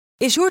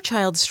Is your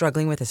child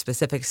struggling with a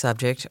specific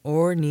subject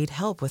or need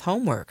help with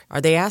homework?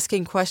 Are they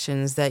asking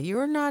questions that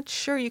you're not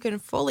sure you can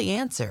fully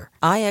answer?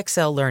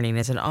 IXL Learning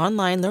is an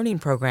online learning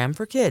program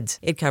for kids.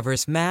 It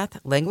covers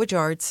math, language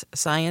arts,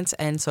 science,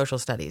 and social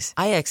studies.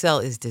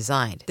 IXL is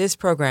designed. This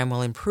program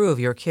will improve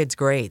your kids'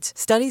 grades.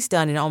 Studies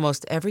done in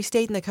almost every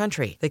state in the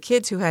country. The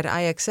kids who had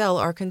IXL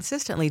are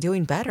consistently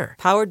doing better.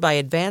 Powered by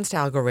advanced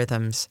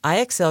algorithms,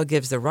 IXL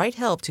gives the right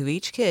help to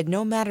each kid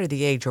no matter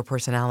the age or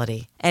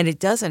personality. And it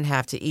doesn't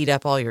have to eat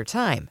up all your time.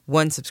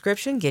 One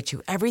subscription gets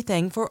you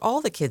everything for all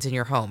the kids in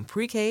your home,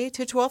 pre-K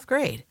to 12th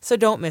grade. So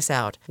don't miss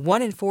out.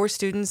 1 in 4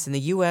 students in the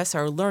U.S.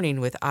 are learning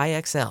with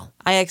IXL.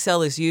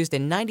 IXL is used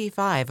in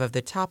 95 of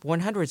the top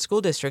 100 school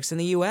districts in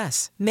the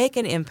U.S. Make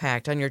an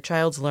impact on your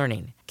child's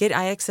learning. Get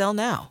IXL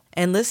now.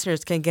 And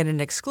listeners can get an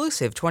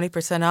exclusive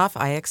 20% off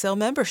IXL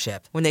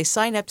membership when they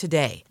sign up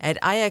today at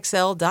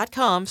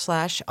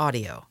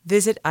IXL.com/audio.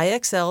 Visit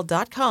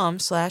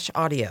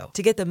IXL.com/audio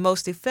to get the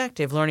most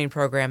effective learning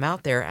program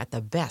out there at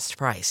the best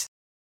price.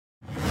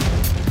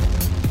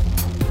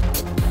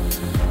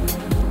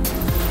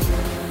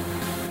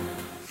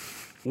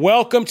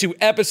 Welcome to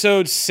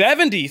episode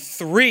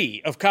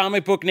 73 of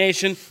Comic Book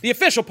Nation, the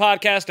official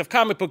podcast of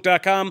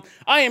comicbook.com.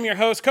 I am your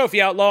host, Kofi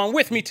Outlaw, and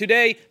with me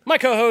today, my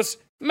co-host,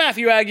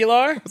 Matthew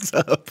Aguilar. What's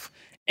up?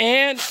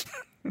 And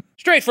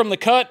straight from the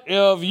cut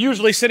of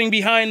usually sitting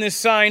behind this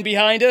sign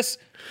behind us,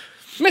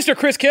 Mr.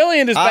 Chris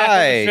Killian is back on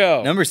the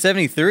show. Number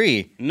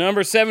 73.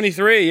 Number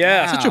 73,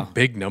 yeah. Such a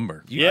big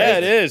number. Yeah,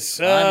 it is.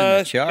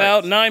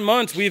 About 9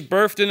 months, we've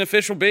birthed an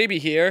official baby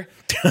here,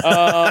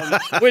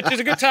 which is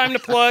a good time to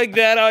plug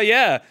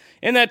that,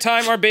 in that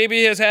time, our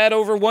baby has had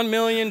over 1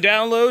 million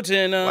downloads,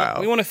 and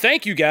we want to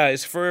thank you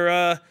guys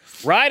for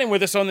riding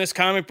with us on this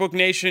Comic Book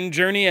Nation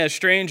journey, as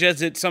strange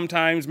as it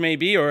sometimes may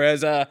be, or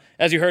as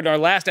you heard in our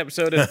last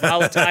episode, as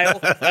volatile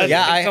as it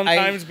can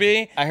sometimes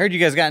be. I heard you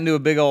guys got into a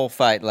big old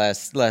fight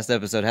last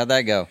episode. How'd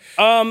that go?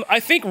 I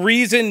think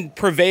reason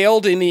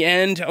prevailed in the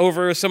end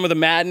over some of the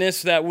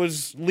madness that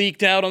was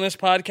leaked out on this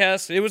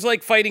podcast. It was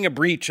like fighting a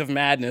breach of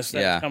madness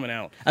that's coming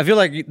out. I feel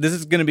like this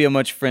is going to be a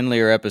much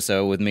friendlier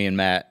episode with me and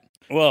Matt.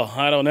 Well,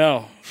 I don't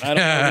know.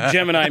 The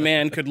Gemini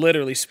man could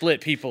literally split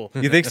people.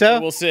 You think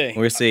so? We'll see.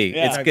 We'll see.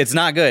 Yeah. It's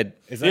not good.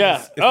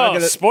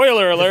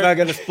 Spoiler alert. It's not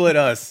going to split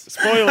us.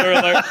 Spoiler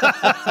alert.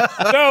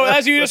 So,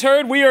 as you just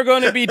heard, we are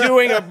going to be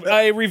doing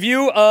a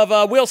review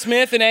of Will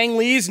Smith and Ang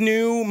Lee's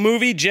new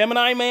movie,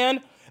 Gemini Man.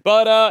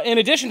 But in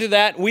addition to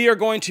that, we are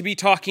going to be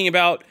talking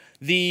about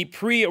we're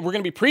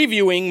going to be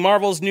previewing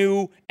Marvel's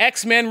new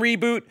X-Men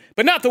reboot,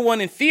 but not the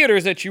one in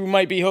theaters that you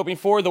might be hoping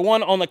for, the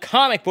one on the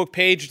comic book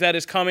page that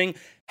is coming.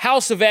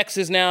 House of X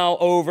is now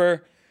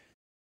over.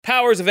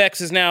 Powers of X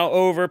is now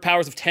over.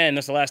 Powers of 10,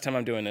 that's the last time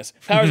I'm doing this.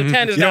 Powers of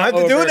 10 is now over. You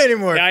don't have to do it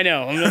anymore. Yeah, I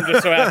know. I'm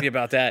just so happy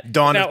about that.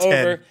 Dawn of 10.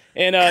 Over.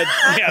 And,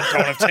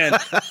 Dawn of 10.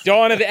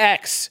 Dawn of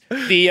X,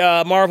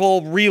 the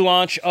Marvel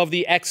relaunch of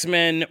the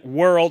X-Men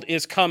world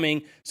is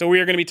coming. So we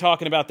are going to be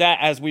talking about that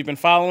as we've been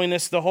following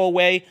this the whole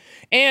way.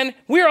 And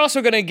we're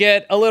also going to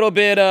get a little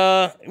bit,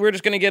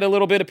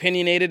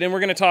 opinionated, and we're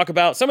going to talk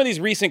about some of these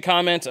recent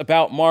comments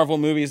about Marvel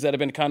movies that have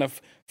been kind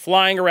of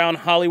flying around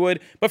Hollywood.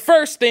 But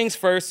first things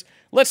first,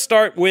 let's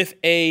start with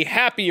a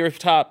happier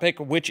topic,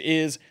 which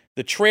is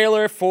the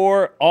trailer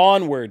for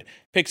Onward,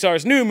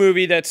 Pixar's new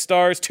movie that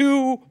stars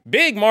 2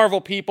 big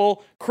Marvel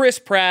people, Chris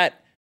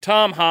Pratt,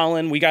 Tom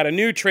Holland. We got a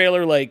new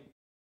trailer like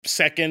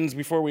seconds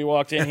before we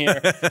walked in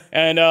here.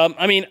 And,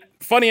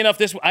 funny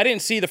enough, I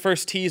didn't see the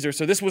first teaser,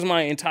 so this was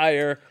my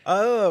entire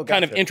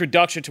kind of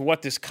introduction to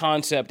what this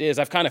concept is.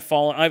 I've kind of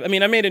fallen... I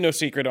made it no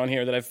secret on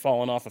here that I've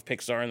fallen off of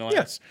Pixar in the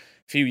last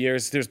few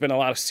years. There's been a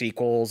lot of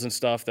sequels and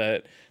stuff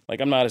that,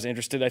 I'm not as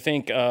interested. I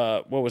think,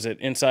 what was it?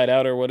 Inside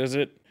Out, or what is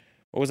it?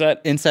 What was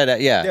that? Inside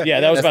Out, yeah. Yeah,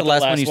 that was about the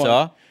last one you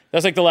saw?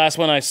 That's like the last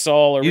one I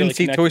saw. You didn't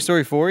see Toy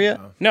Story 4 yet?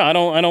 No, I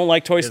don't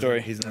like Toy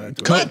Story.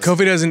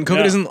 Kofi doesn't.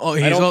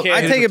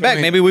 I take it back.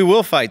 Maybe we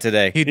will fight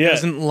today. He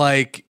doesn't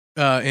like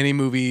any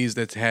movies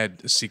that's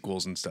had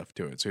sequels and stuff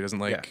to it. So he doesn't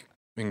like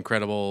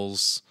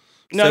Incredibles.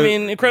 No,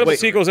 Incredible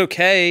sequel's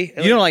okay.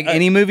 You don't like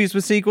any movies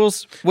with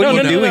sequels? What are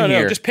you doing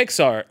here? No, just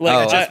Pixar.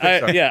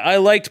 I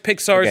liked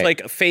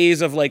Pixar's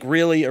phase of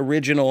really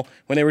original,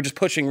 when they were just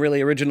pushing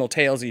really original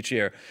tales each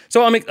year.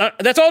 So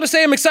that's all to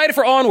say. I'm excited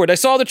for Onward. I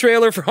saw the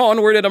trailer for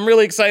Onward, and I'm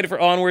really excited for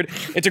Onward.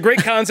 It's a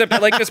great concept. I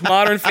like this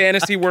modern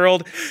fantasy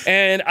world,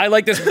 and I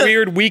like this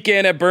weird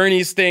Weekend at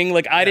Bernie's thing.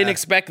 I didn't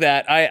expect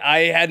that.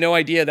 I had no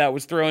idea that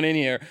was thrown in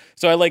here.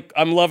 So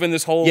I'm loving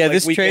this whole. Yeah,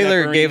 this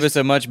trailer gave us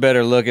a much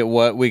better look at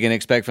what we can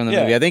expect from the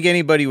movie. I think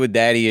anybody with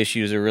daddy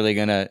issues are really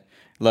gonna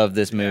love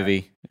this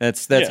movie.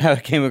 That's how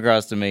it came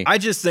across to me. I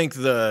just think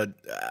I'm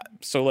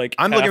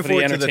looking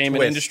forward to the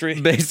twist. Industry.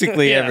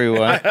 Basically,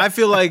 everyone. I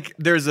feel like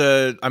there's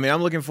I'm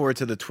looking forward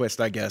to the twist,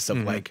 I guess,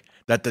 of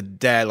that the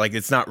dad,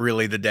 it's not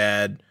really the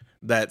dad.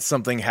 That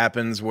something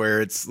happens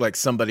where it's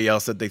somebody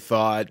else that they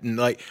thought, and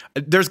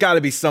there's got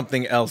to be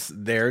something else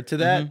there to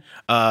that.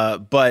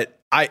 But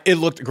it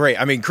looked great.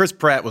 Chris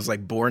Pratt was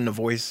born to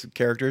voice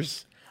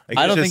characters.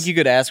 I don't think you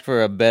could ask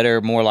for a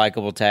better, more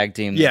likable tag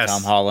team than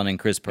Tom Holland and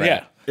Chris Pratt.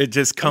 Yeah, It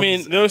just comes. I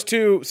mean, those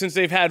two, since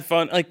they've had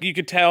fun, like you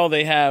could tell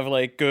they have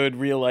like good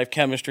real life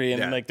chemistry,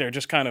 and like they're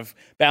just kind of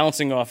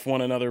bouncing off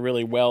one another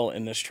really well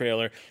in this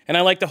trailer. And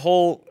I like the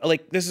whole,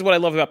 like, this is what I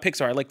love about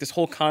Pixar. I like this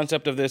whole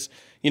concept of this,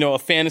 a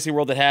fantasy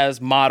world that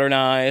has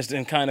modernized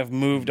and kind of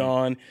moved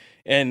on.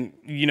 And,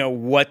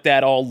 what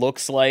that all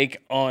looks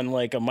like on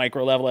like a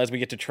micro level as we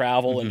get to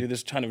travel and do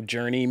this kind of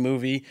journey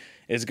movie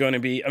is going to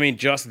be,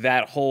 just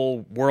that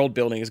whole world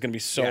building is going to be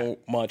so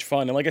much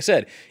fun. And like I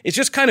said, it's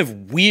just kind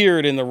of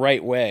weird in the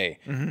right way.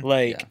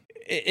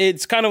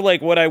 It's kind of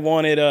like what I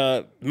wanted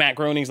Matt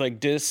Groening's like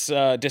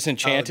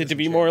Disenchanted to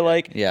be more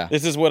like. Yeah.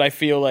 This is what I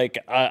feel like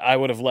I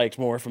would have liked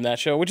more from that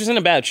show, which isn't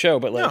a bad show,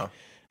 but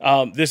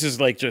like this is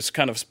like just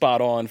kind of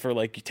spot on for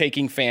like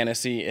taking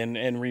fantasy and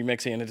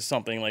remixing it into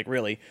something like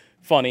really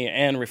funny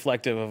and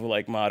reflective of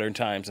like modern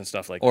times and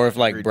stuff like that. Or if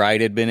like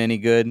Bright had been any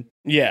good.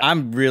 Yeah.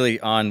 I'm really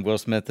on Will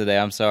Smith today.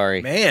 I'm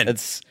sorry. Man.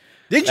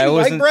 Did you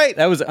like Bright?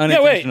 That was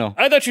unintentional.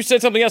 I thought you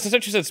said something else. I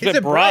thought you said Smith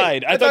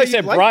Bride. I thought you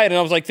said Bride, and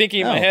I was like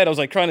thinking in my head, I was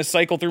like trying to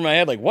cycle through my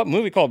head, like what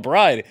movie called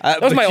Bride?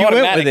 That was my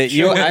automatic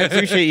show. I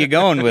appreciate you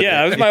going with it.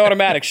 Yeah, it was my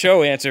automatic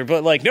show answer.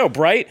 But like, no,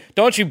 Bright,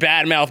 don't you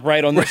badmouth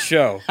Bright on this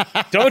show.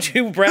 Don't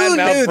you badmouth Bright on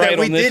this show.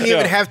 We didn't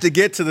even have to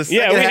get to the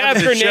second we half have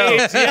of the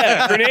grenades. show.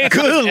 Yeah, grenades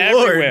Good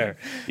everywhere. Lord.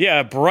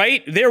 Yeah,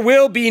 Bright, there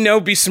will be no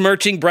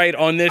besmirching Bright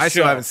on this show. I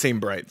still haven't seen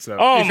Bright, so.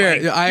 Oh,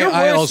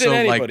 I also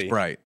liked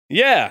Bright.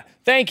 Yeah,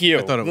 thank you.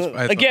 I thought it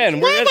was Again,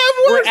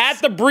 we're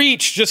at the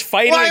breach, just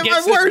fighting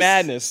against this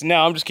madness.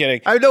 No, I'm just kidding.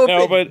 I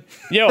know, but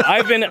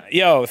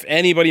if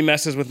anybody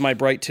messes with my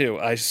Bright 2,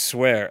 I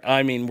swear,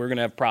 we're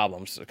gonna have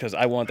problems because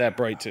I want that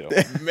Bright 2.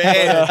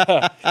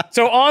 Man,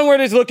 so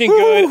Onward is looking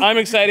good. I'm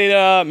excited.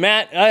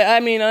 Matt,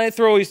 I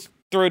throw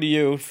to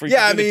you for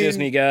the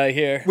Disney guy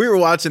here. We were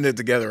watching it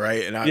together,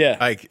 right? And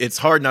like it's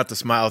hard not to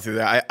smile through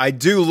that. I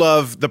do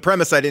love the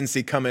premise. I didn't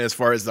see coming as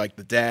far as like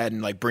the dad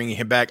and like bringing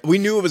him back. We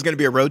knew it was going to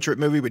be a road trip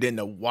movie. We didn't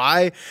know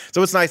why.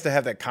 So it's nice to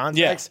have that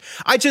context.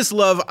 Yeah. I just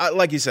love,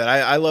 like you said,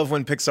 I love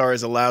when Pixar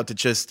is allowed to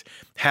just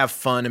have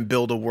fun and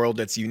build a world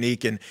that's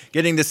unique, and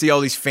getting to see all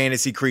these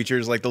fantasy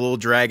creatures like the little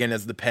dragon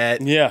as the pet,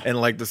 and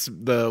like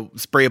the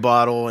spray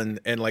bottle,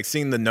 and like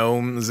seeing the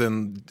gnomes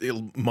and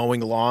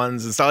mowing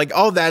lawns and stuff. Like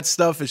all that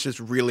stuff is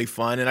just really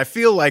fun. And I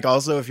feel like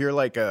also if you're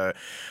like a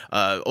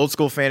old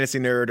school fantasy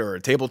nerd or a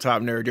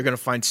tabletop nerd, you're gonna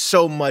find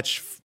so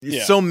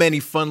many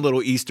fun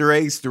little Easter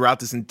eggs throughout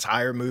this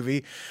entire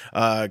movie,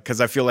 because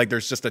I feel like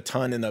there's just a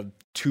ton in a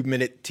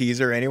 2-minute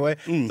teaser anyway.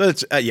 So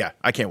it's,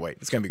 I can't wait.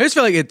 It's gonna be. I just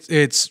feel like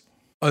it's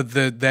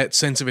that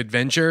sense of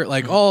adventure.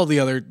 Like all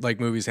the other like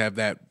movies have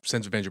that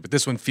sense of adventure, but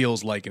this one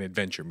feels like an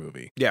adventure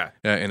movie. Yeah,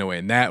 in a way,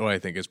 and that what I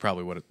think is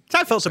probably what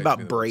I felt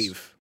about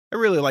Brave. I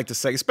really like the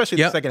second,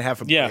 especially the second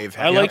half of Brave.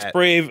 I liked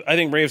Brave. I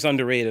think Brave's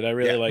underrated. I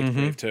really liked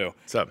Brave too.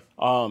 So,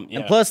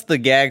 and plus the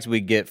gags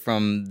we get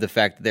from the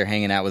fact that they're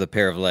hanging out with a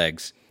pair of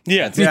legs.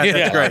 Yeah,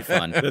 that's great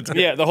fun.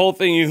 Yeah, the whole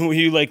thing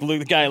you like look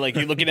the guy like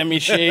you looking at me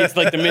shades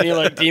like the mini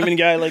like demon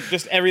guy, like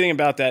just everything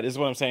about that is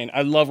what I'm saying.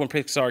 I love when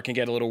Pixar can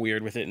get a little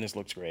weird with it, and this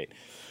looks great.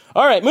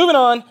 All right, moving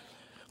on.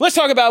 Let's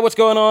talk about what's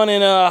going on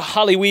in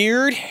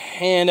Hollyweird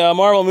and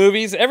Marvel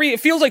movies. It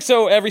feels like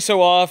every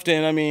so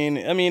often. I mean,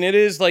 it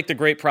is like the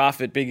great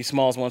prophet Biggie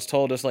Smalls once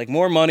told us, like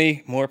more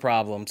money, more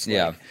problems.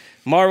 Like,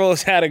 Marvel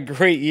has had a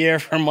great year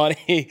for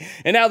money,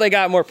 and now they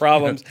got more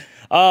problems.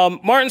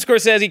 Martin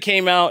Scorsese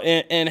came out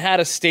and had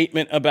a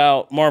statement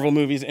about Marvel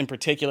movies in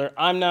particular.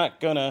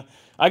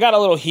 I got a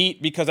little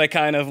heat because I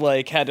kind of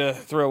like had to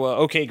throw a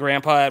 "Okay,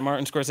 Grandpa" at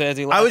Martin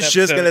Scorsese. I was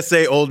just gonna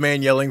say "old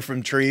man yelling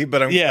from tree,"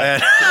 but I'm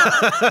glad.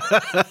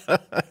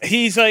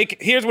 He's like,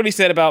 here's what he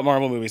said about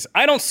Marvel movies: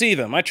 I don't see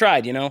them. I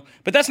tried,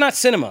 but that's not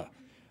cinema.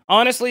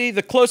 Honestly,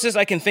 the closest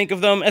I can think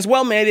of them, as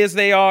well made as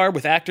they are,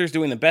 with actors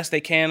doing the best they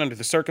can under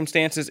the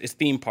circumstances, is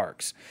theme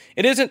parks.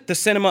 It isn't the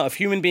cinema of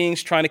human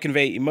beings trying to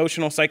convey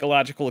emotional,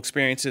 psychological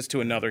experiences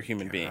to another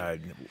human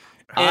being.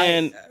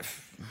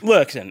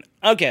 Listen,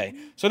 okay,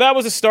 so that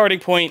was a starting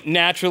point.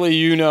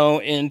 Naturally,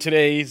 in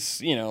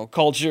today's,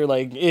 culture,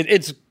 like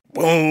it's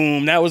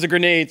boom. That was a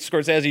grenade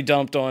Scorsese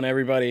dumped on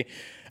everybody.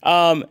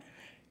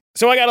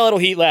 So I got a little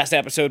heat last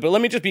episode, but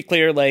let me just be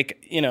clear,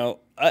 like,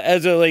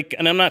 as a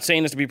and I'm not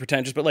saying this to be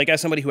pretentious, but like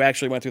as somebody who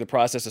actually went through the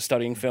process of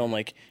studying film,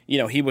 like,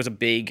 he was a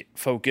big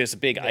focus, a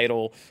big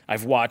idol.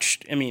 I've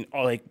watched,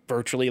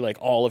 virtually like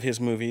all of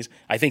his movies.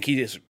 I think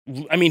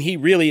he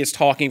really is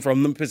talking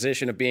from the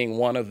position of being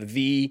one of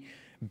the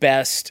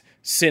best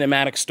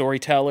cinematic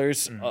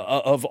storytellers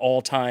of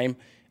all time,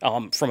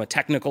 from a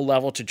technical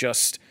level to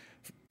just,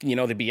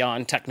 the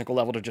beyond technical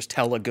level to just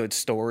tell a good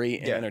story,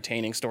 an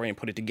entertaining story, and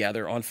put it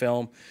together on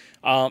film.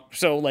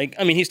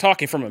 He's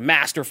talking from a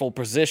masterful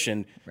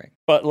position, right?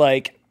 But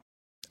like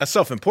a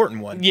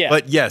self-important one. Yeah.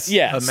 But yes,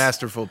 a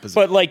masterful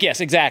position. But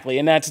yes, exactly.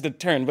 And that's the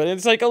turn. But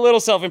it's like a little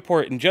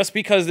self-important just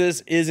because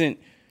this isn't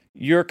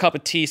your cup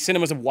of tea.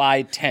 Cinema's a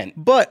wide tent.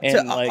 But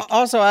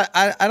also,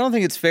 I don't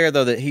think it's fair,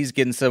 though, that he's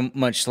getting so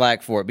much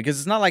slack for it, because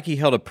it's not like he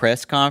held a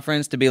press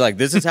conference to be like,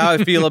 this is how I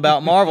feel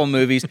about Marvel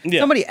movies.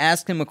 Somebody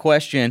asked him a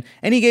question,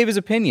 and he gave his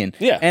opinion.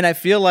 Yeah. And I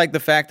feel like the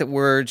fact that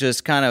we're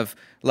just kind of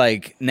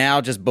like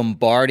now just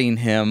bombarding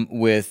him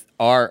with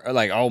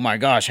oh my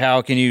gosh,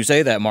 how can you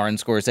say that, Martin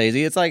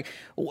Scorsese? It's like,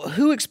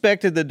 who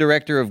expected the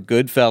director of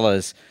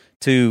Goodfellas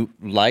to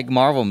like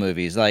Marvel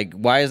movies? Like,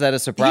 why is that a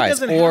surprise?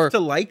 He doesn't have to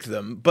like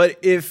them, but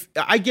if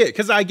I get it,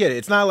 because I get it.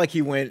 It's not like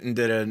he went and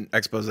did an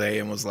expose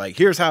and was like,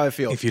 here's how I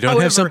feel. If you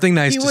don't have something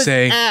nice to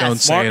say, don't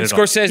say Martin it at all.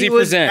 Scorsese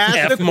presents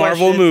F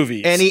Marvel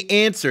movies. And he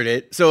answered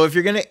it. So if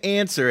you're going to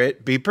answer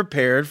it, be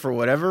prepared for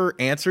whatever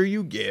answer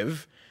you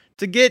give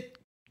to get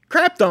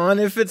crapped on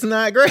if it's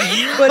not great.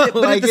 But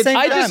at the same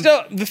time,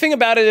 the thing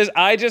about it is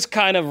I just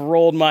kind of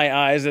rolled my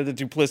eyes at the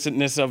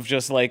duplicitousness of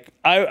just like,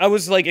 I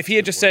was like, if he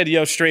had just said,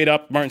 yo, straight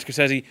up, Martin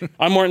Scorsese,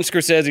 I'm Martin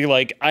Scorsese,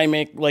 like I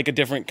make like a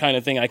different kind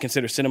of thing I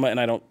consider cinema and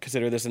I don't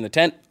consider this in the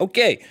tent.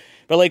 Okay.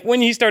 But like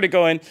when he started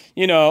going,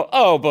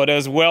 but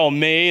as well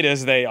made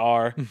as they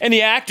are, and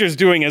the actor's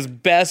doing as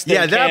best they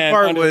can. Yeah, that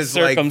part under was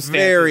like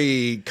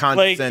very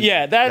condescending.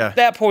 Like,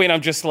 that point I'm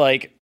just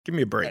like, give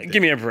me a break.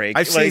 Give me a break.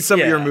 I've seen some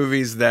of your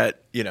movies that,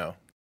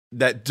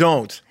 that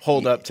don't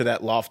hold up to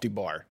that lofty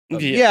bar.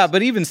 Yeah,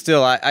 but even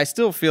still, I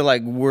still feel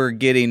like we're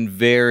getting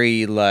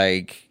very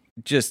like,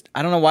 just,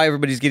 I don't know why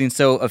everybody's getting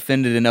so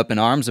offended and up in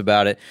arms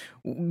about it.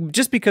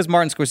 Just because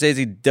Martin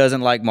Scorsese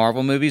doesn't like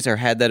Marvel movies or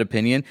had that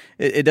opinion,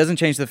 it doesn't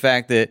change the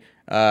fact that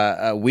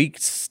we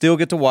still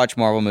get to watch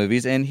Marvel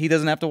movies and he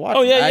doesn't have to watch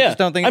them. I just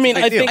don't think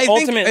I think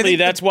ultimately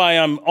that's why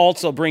I'm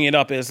also bringing it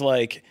up is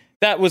like,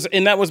 that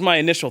was my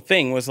initial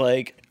thing was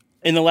like,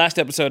 in the last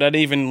episode, I'd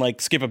even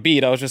like skip a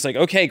beat. I was just like,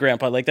 okay,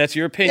 Grandpa, like that's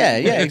your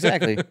opinion. Yeah,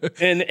 exactly.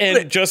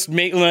 and just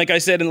make, like I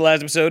said in the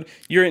last episode,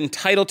 you're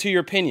entitled to your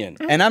opinion.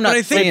 And I'm not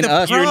saying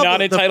us. You're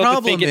not entitled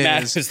to think it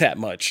matters that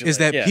much. Is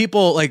that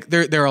people, like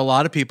there are a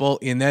lot of people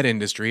in that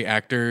industry,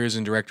 actors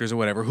and directors or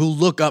whatever, who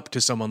look up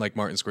to someone like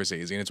Martin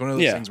Scorsese. And it's one of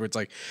those things where it's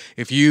like,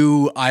 if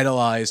you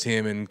idolized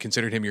him and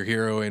considered him your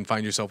hero and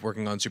find yourself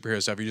working on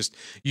superhero stuff,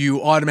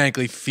 you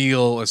automatically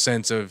feel a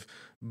sense of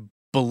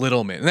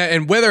belittlement,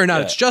 and whether or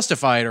not it's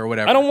justified or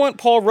whatever. I don't want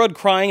Paul Rudd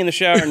crying in the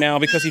shower now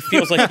because he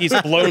feels like he's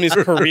blown his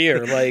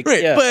career. Like,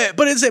 right.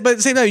 But at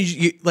the same time,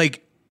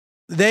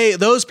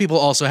 those people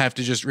also have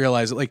to just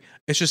realize that like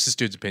it's just this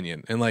dude's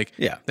opinion, and like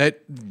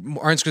that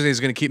Martin Scorsese is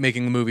going to keep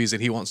making the movies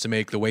that he wants to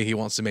make the way he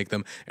wants to make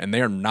them, and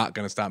they are not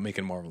going to stop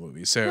making Marvel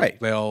movies. So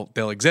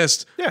they'll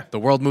exist. Yeah, the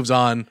world moves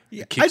on.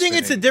 Yeah. I think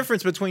it's a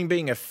difference between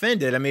being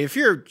offended. I mean, if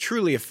you're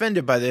truly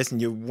offended by this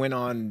and you went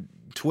on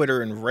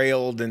Twitter and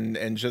railed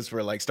and just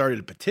were like started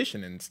a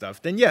petition and stuff,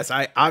 then yes,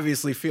 I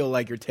obviously feel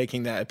like you're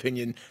taking that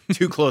opinion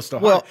too close to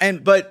heart.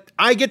 But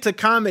I get to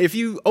comment if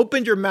you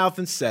opened your mouth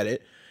and said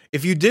it.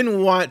 If you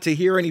didn't want to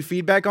hear any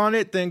feedback on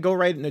it, then go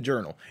write it in a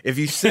journal. If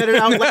you said it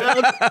out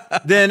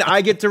loud, then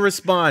I get to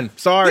respond.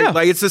 Sorry.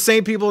 Like it's the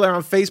same people that are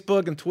on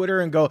Facebook and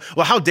Twitter and go,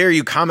 well, how dare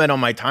you comment on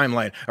my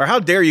timeline? Or how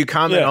dare you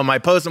comment on my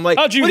post? I'm like,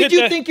 what did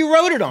you think you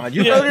wrote it on?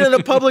 You wrote it in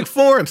a public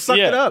forum. Suck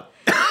it up.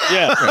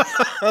 Yeah.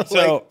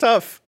 So like,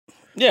 tough.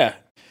 Yeah.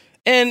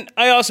 And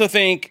I also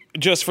think,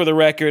 just for the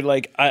record,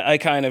 like I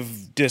kind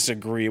of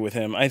disagree with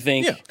him. I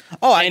think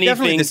I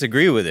definitely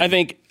disagree with it. I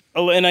think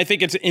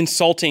it's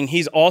insulting.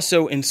 He's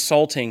also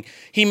insulting.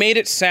 He made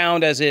it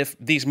sound as if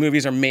these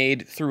movies are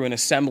made through an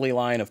assembly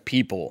line of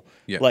people.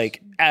 Yes.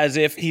 Like, as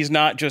if he's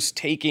not just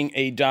taking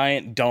a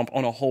giant dump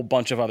on a whole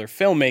bunch of other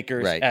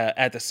filmmakers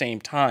at the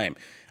same time.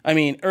 I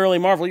mean, early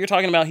Marvel, you're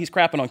talking about he's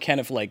crapping on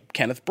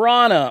Kenneth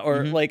Branagh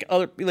or like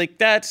other, like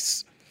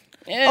that's...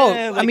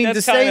 I mean, to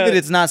say that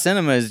it's not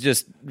cinema is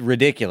just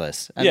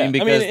ridiculous. I mean,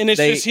 because and it's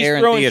just he's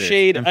throwing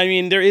shade. I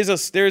mean, there is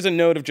a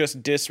note of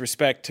just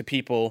disrespect to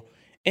people,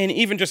 and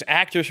even just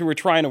actors who were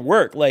trying to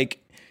work.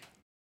 Like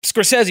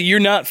Scorsese, you're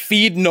not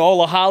feeding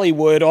all of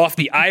Hollywood off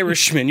The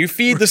Irishman. You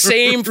feed the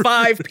same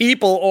 5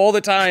 people all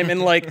the time,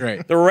 and like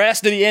the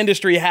rest of the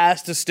industry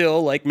has to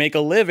still like make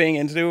a living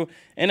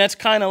and that's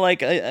kind of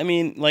like I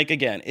mean, like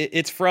again,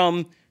 it's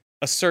from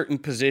a certain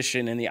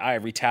position in the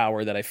ivory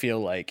tower that I feel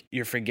like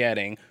you're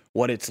forgetting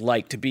what it's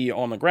like to be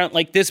on the ground.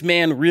 Like this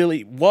man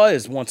really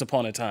was once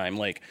upon a time,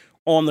 like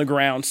on the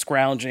ground,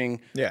 scrounging,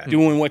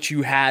 doing what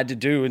you had to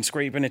do and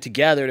scraping it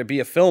together to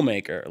be a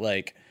filmmaker.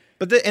 Like,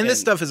 this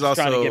stuff is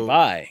also trying to get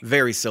by.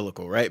 Very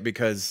cyclical, right?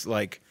 Because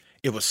like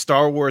it was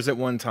Star Wars at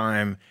one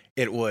time,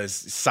 it was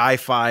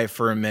sci-fi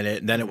for a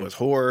minute, and then it was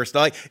horror. So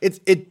like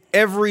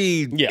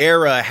every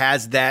era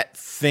has that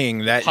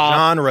thing, that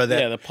genre,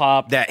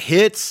 that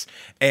hits,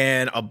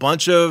 and a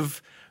bunch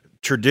of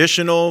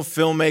traditional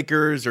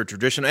filmmakers or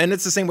traditional, and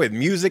it's the same way with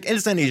music, and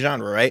it's any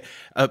genre, right?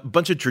 A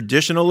bunch of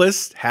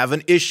traditionalists have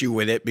an issue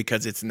with it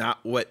because it's not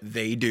what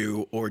they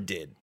do or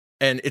did.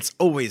 And it's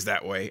always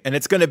that way. And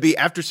it's going to be,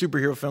 after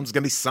superhero films, it's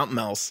going to be something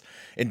else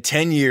in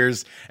 10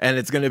 years. And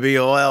it's going to be,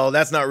 well,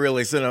 that's not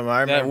really cinema.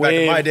 I remember back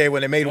in my day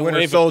when they made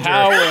Winter Soldier.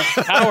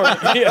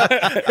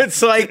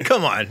 It's like,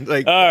 come on.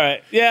 Like, all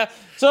right. Yeah.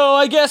 So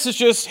I guess it's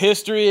just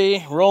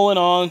history rolling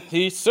on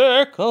the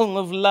circle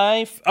of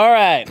life. All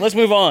right. Let's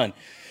move on.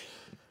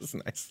 That's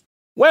nice.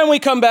 When we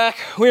come back,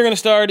 we're going to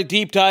start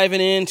deep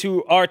diving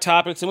into our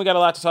topics. And we got a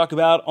lot to talk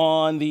about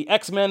on the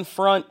X-Men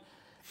front.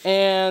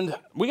 And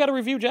we got to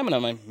review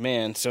Gemini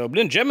Man. So,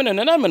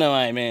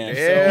 Gemini Man.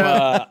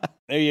 Yeah. So,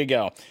 there you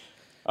go.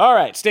 All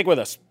right, stick with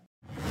us.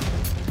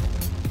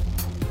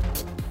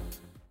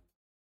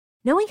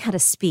 Knowing how to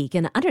speak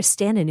and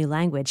understand a new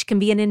language can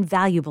be an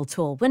invaluable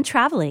tool when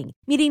traveling,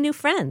 meeting new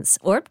friends,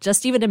 or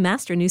just even to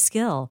master a new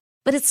skill.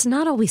 But it's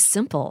not always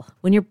simple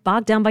when you're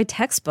bogged down by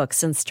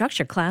textbooks and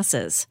structured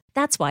classes.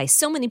 That's why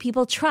so many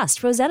people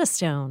trust Rosetta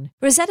Stone.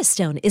 Rosetta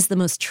Stone is the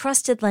most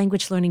trusted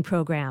language learning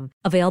program,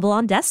 available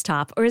on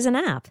desktop or as an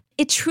app.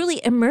 It truly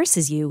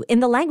immerses you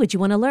in the language you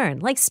want to learn,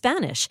 like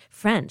Spanish,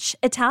 French,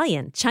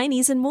 Italian,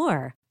 Chinese, and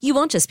more. You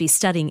won't just be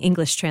studying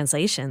English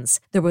translations.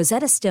 The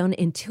Rosetta Stone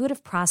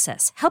intuitive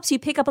process helps you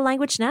pick up a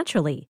language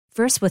naturally,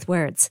 first with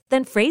words,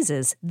 then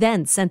phrases,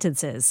 then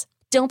sentences.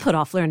 Don't put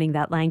off learning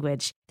that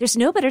language. There's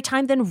no better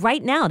time than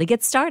right now to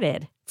get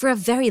started. For a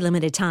very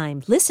limited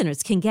time,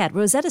 listeners can get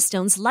Rosetta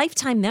Stone's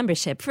lifetime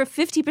membership for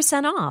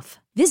 50% off.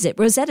 Visit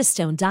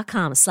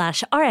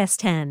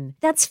rosettastone.com/rs10.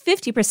 That's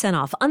 50%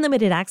 off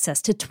unlimited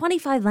access to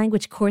 25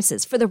 language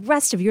courses for the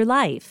rest of your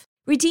life.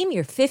 Redeem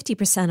your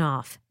 50%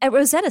 off at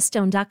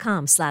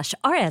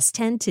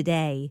rosettastone.com/rs10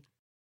 today.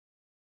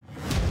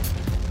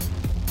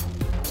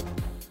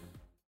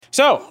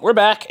 So, we're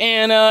back,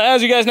 and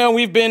as you guys know,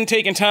 we've been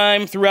taking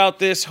time throughout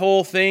this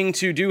whole thing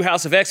to do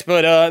House of X,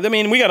 but,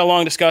 we got a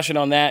long discussion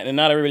on that, and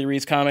not everybody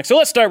reads comics. So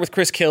let's start with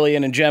Chris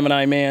Killian and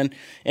Gemini Man,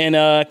 and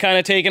kind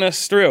of taking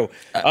us through.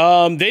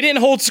 They didn't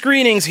hold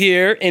screenings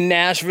here in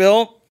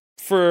Nashville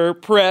for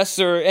press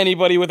or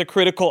anybody with a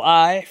critical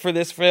eye for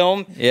this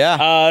film.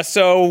 Yeah.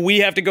 So we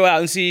have to go out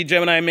and see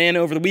Gemini Man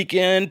over the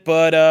weekend,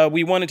 but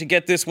we wanted to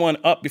get this one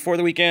up before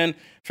the weekend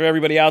for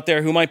everybody out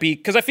there who might be,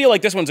 because I feel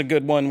like this one's a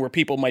good one where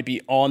people might be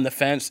on the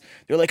fence.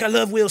 They're like, I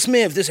love Will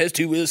Smith. This has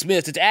two Will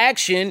Smiths. It's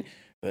action.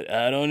 But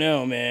I don't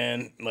know,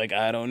 man.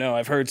 I don't know.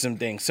 I've heard some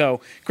things.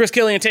 So, Chris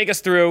Killian, take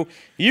us through.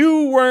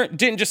 You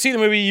didn't just see the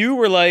movie. You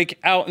were,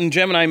 out in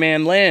Gemini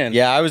Man land.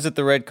 Yeah, I was at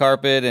the red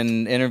carpet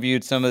and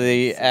interviewed some of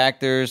the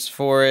actors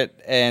for it,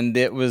 and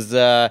it was,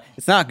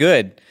 it's not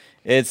good.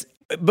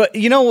 But,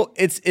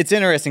 it's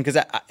interesting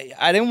because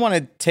I didn't want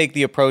to take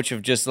the approach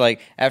of just,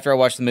 after I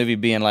watched the movie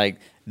being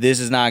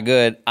this is not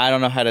good. I don't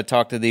know how to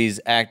talk to these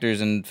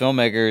actors and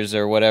filmmakers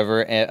or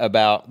whatever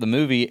about the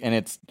movie, and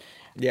I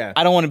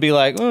don't want to be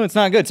like, oh, it's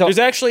not good. So there's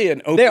actually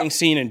an opening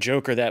scene in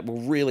Joker that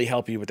will really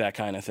help you with that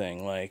kind of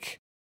thing. It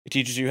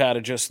teaches you how to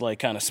just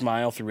kind of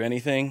smile through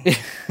anything.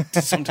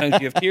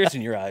 Sometimes you have tears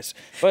in your eyes,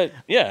 but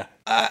yeah.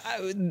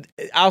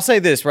 I'll say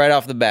this right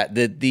off the bat: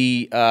 that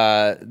the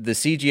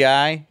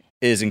CGI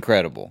is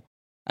incredible.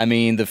 I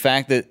mean, the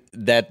fact that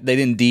they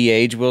didn't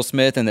de-age Will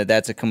Smith and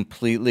that's a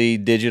completely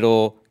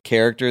digital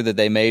character that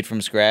they made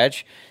from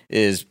scratch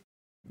is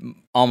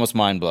almost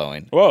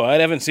mind-blowing. Whoa, I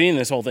haven't seen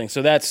this whole thing.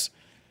 So that's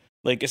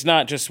it's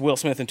not just Will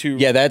Smith and two.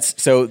 Yeah, that's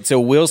so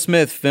Will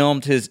Smith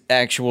filmed his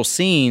actual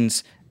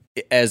scenes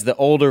as the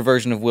older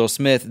version of Will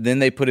Smith. Then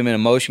they put him in a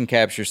motion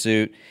capture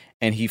suit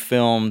and he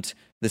filmed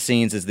the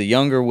scenes as the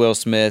younger Will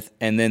Smith,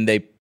 and then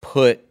they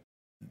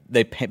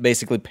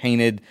basically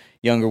painted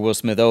younger Will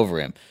Smith over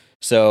him.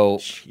 So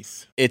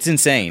it's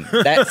insane.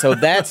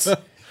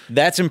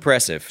 That's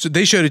impressive. So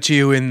they showed it to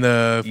you in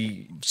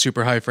the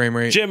super high frame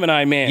rate?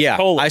 Gemini Man. Yeah,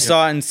 I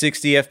saw it in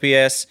 60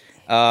 FPS,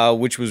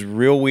 which was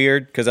real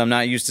weird because I'm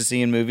not used to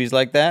seeing movies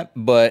like that.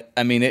 But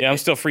I mean, I'm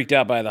still freaked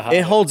out by the high.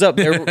 It holds up.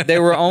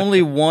 There were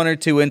only one or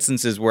two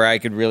instances where I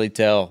could really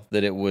tell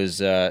that it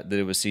was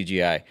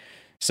CGI.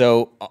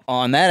 So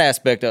on that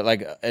aspect,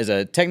 as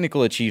a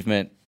technical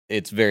achievement,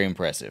 it's very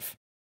impressive.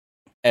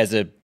 As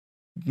a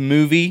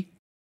movie,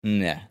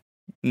 nah,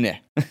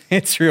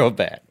 it's real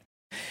bad.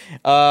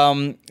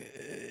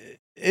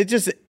 It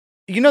just,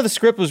 the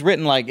script was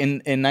written in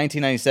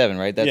 1997,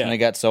 right? That's when it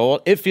got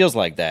sold. It feels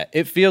like that.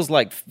 It feels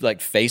like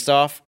Face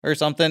Off or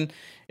something.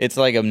 It's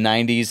like a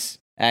 90s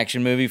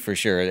action movie for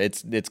sure.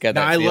 It's got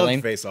that feeling. I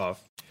love Face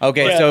Off.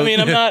 Okay, yeah, so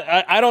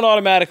I don't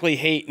automatically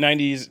hate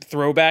 90s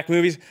throwback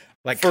movies.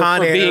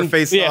 Con Air,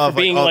 Face Off,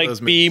 for being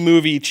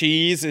B-movie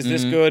cheese. Is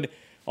this good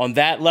on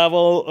that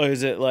level, or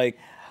is it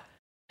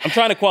I'm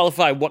trying to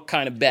qualify what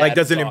kind of bad.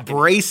 Does it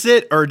embrace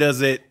it, or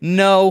does it?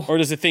 No. Or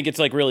does it think it's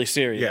really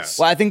serious?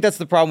 Yeah. Well, I think that's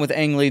the problem with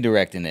Ang Lee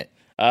directing it.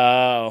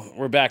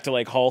 We're back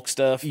to Hulk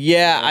stuff.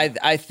 Yeah,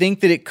 I think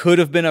that it could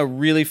have been a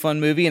really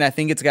fun movie, and I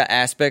think it's got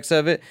aspects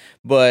of it,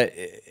 but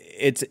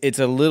it's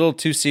a little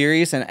too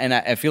serious, and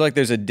I feel like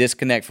there's a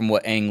disconnect from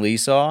what Ang Lee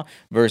saw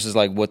versus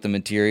what the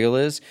material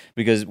is.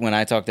 Because when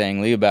I talked to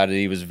Ang Lee about it,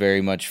 he was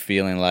very much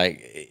feeling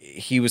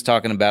he was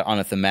talking about on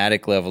a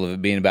thematic level of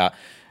it being about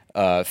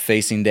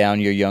facing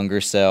down your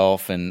younger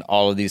self and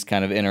all of these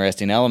kind of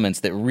interesting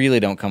elements that really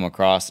don't come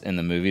across in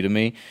the movie to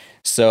me.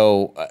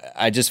 So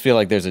I just feel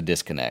like there's a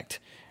disconnect.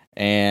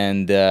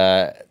 And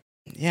I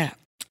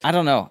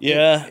don't know.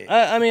 Yeah,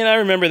 I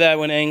remember that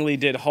when Ang Lee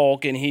did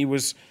Hulk and he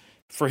was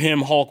for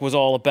him, Hulk was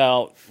all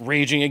about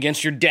raging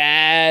against your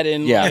dad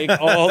and like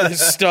all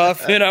this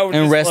stuff,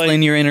 and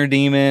wrestling your inner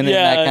demon and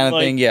that kind of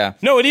thing. Yeah.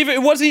 No,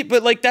 it wasn't,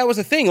 but like that was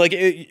the thing. Like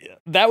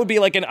that would be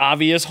like an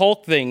obvious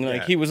Hulk thing.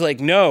 Like he was like,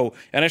 no.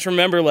 And I just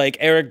remember like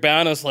Eric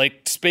Bana's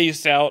like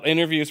spaced out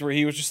interviews where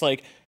he was just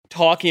like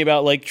talking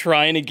about like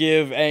trying to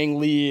give Ang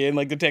Lee and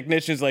like the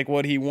technicians like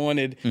what he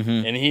wanted.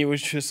 And he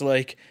was just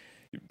like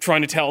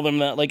trying to tell them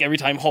that like every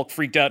time Hulk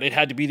freaked out, it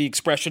had to be the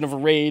expression of a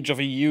rage of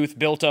a youth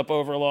built up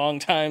over long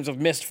times of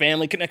missed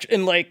family connection.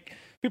 And like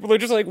people are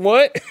just like,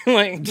 what?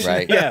 Like,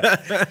 right.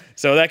 Yeah.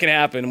 So that can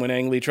happen when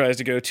Ang Lee tries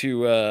to go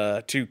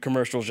to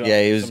commercial genres.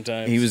 Yeah,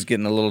 sometimes. He was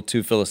getting a little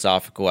too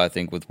philosophical, I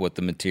think, with what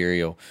the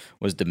material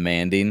was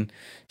demanding.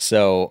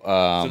 So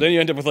then you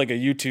end up with like a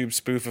YouTube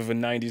spoof of a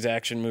 90s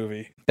action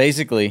movie.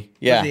 Basically,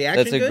 yeah.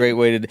 That's a great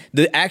way to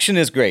the action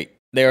is great.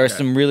 There are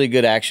some really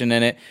good action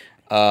in it.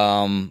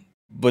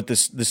 But the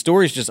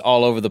story's just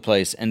all over the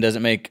place and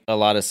doesn't make a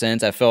lot of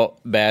sense. I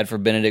felt bad for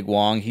Benedict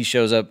Wong. He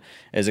shows up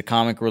as a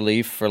comic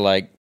relief for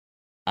like,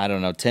 I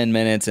don't know, 10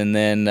 minutes, and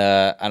then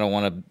I don't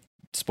want to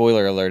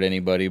spoiler alert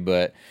anybody,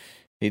 but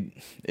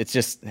it's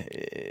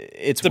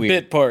weird. The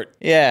bit part.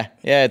 Yeah,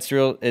 it's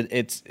real.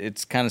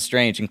 It's kind of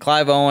strange. And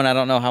Clive Owen, I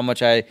don't know how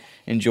much I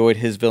enjoyed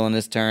his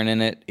villainous turn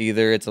in it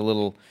either. It's a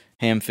little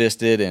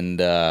ham-fisted,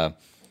 and I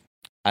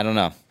don't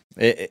know.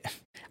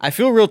 I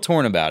feel real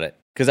torn about it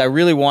because I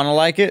really want to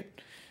like it.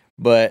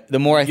 But the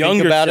more I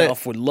think about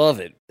it, would love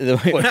it. The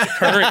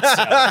current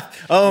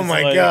self. Oh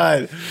my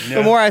God! No.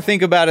 The more I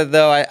think about it,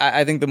 though,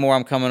 I think the more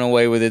I'm coming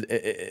away with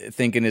it,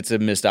 thinking it's a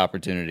missed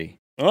opportunity.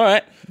 All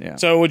right. Yeah.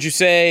 So would you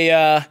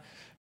say?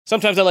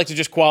 Sometimes I like to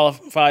just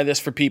qualify this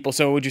for people.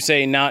 So would you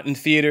say not in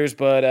theaters,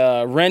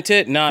 but rent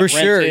it, not for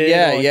rent sure? it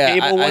Yeah, on yeah.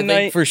 cable one night?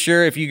 Think for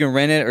sure, if you can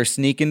rent it or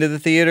sneak into the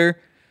theater,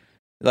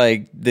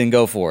 like then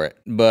go for it.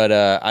 But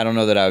I don't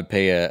know that I would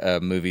pay a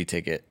movie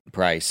ticket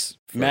price.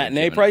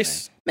 Matinee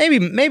price.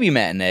 Maybe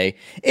matinee.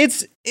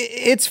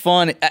 It's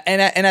fun,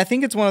 and I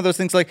think it's one of those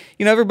things like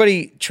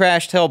everybody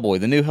trashed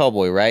Hellboy, the new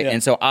Hellboy, right? Yeah.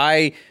 And so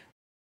I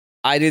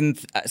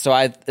didn't. So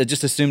I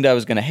just assumed I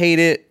was going to hate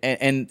it,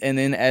 and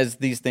then as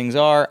these things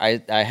are, I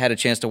had a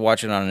chance to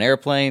watch it on an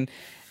airplane,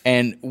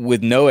 and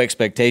with no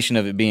expectation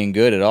of it being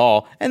good at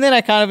all, and then I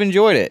kind of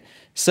enjoyed it.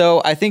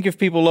 So I think if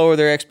people lower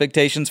their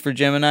expectations for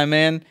Gemini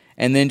Man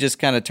and then just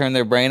kind of turn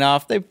their brain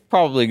off, they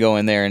probably go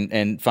in there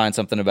and find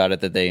something about it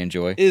that they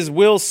enjoy. Is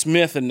Will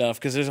Smith enough?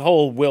 Because there's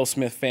whole Will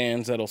Smith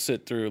fans that'll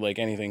sit through like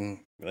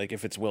anything, like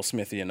if it's Will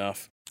Smithy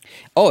enough.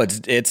 Oh,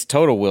 it's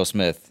total Will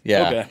Smith.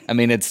 Yeah. Okay. I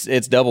mean,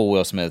 it's double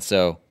Will Smith.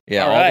 So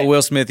yeah, all the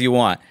Will Smith you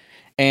want.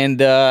 And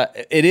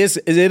it is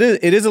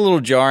a little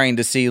jarring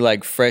to see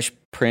like Fresh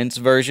Prince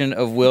version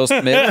of Will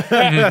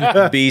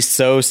Smith be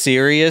so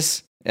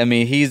serious. I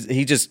mean, he's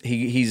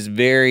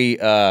very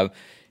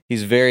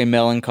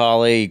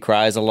melancholy. He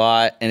cries a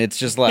lot, and it's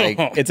just like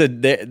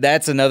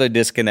that's another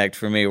disconnect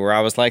for me where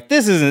I was like,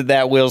 this isn't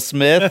that Will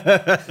Smith.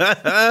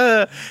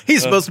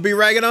 He's supposed to be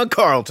ragging on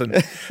Carlton.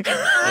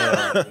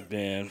 Oh,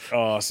 man,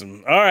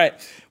 awesome. All right.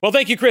 Well,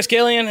 thank you, Chris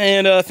Killian,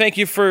 and thank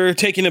you for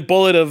taking a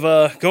bullet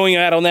of going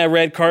out on that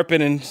red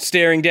carpet and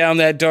staring down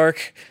that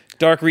dark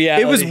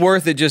reality. It was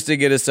worth it just to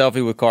get a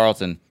selfie with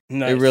Carlton.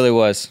 Nice. It really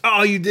was.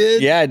 Oh, you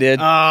did? Yeah, I did.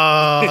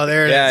 Oh,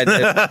 there it is.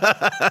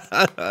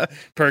 I did.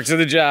 Perks of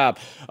the job.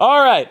 All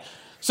right.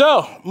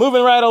 So,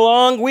 moving right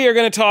along, we are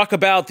going to talk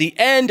about the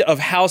end of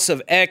House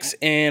of X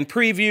and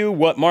preview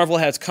what Marvel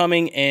has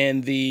coming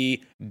and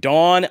the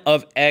Dawn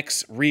of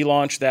X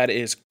relaunch that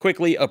is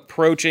quickly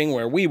approaching,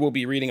 where we will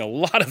be reading a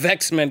lot of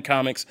X-Men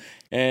comics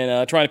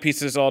and trying to piece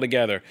this all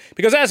together.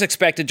 Because as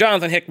expected,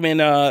 Jonathan Hickman,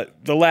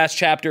 the last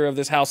chapter of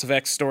this House of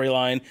X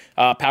storyline,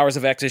 Powers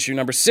of X issue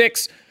number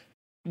 6,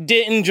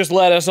 didn't just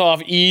let us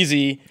off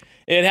easy.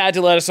 It had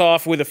to let us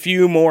off with a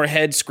few more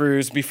head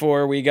screws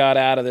before we got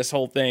out of this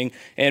whole thing.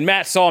 And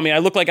Matt saw me. I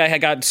looked like I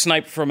had gotten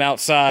sniped from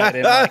outside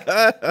and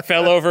like,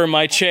 fell over in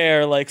my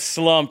chair, like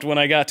slumped when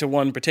I got to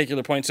one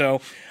particular point.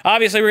 So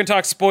obviously we're going to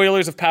talk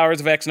spoilers of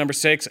Powers of X number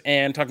 6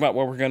 and talk about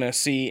what we're going to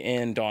see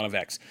in Dawn of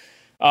X.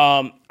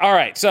 All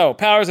right, so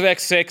Powers of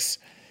X 6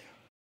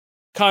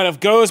 kind of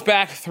goes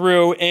back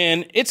through,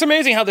 and it's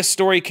amazing how this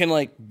story can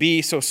like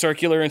be so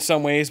circular in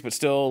some ways, but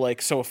still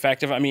like so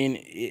effective. I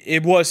mean,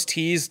 it was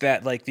teased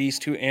that like these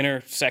two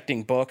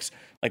intersecting books,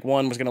 like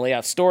one was going to lay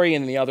out story,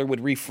 and the other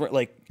would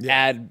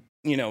add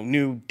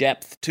new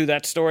depth to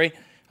that story.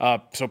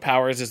 So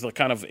Powers is the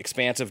kind of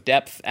expansive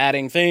depth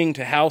adding thing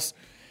to House.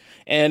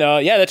 And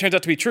that turns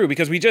out to be true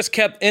because we just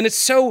kept, and it's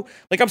so,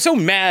 like, I'm so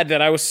mad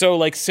that I was so,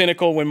 like,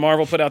 cynical when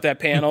Marvel put out that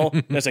panel.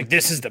 It's like,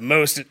 this is the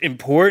most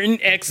important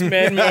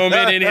X-Men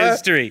moment in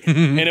history.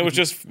 And it was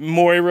just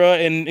Moira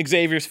and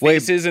Xavier's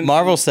faces. And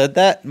Marvel said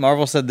that?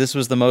 Marvel said this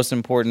was the most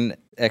important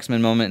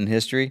X-Men moment in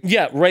history?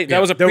 Yeah, right.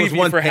 That was a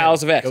preview for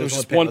House of X. It was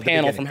just one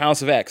panel from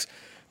House of X.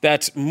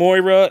 That's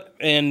Moira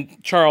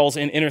and Charles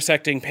in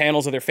intersecting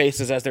panels of their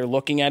faces as they're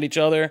looking at each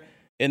other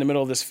in the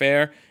middle of this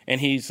fair, and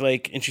he's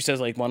like, and she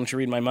says like, why don't you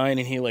read my mind?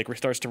 And he like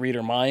starts to read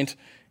her mind,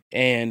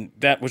 And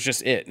that was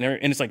just it. And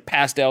it's like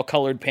pastel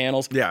colored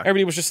panels. Yeah.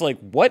 Everybody was just like,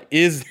 what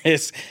is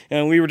this?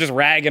 And we were just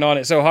ragging on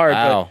it so hard.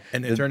 Wow.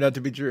 And it turned out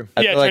to be true.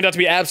 But, yeah, it turned out to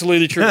be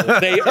absolutely true.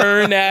 They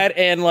earn that.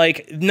 And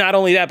like, not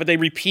only that, but they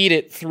repeat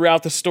it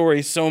throughout the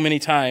story so many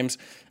times.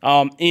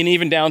 And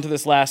even down to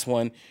this last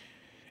one.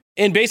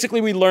 And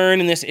basically we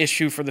learn in this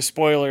issue, for the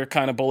spoiler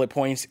kind of bullet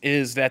points,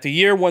 is that the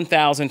year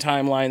 1000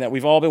 timeline that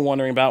we've all been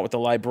wondering about with the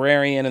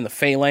librarian and the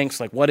phalanx,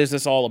 like what is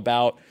this all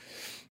about?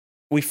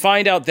 We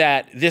find out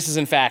that this is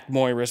in fact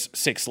Moira's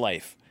sixth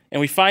life.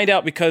 And we find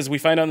out because we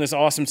find out in this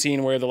awesome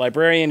scene where the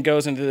librarian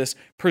goes into this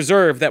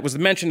preserve that was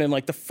mentioned in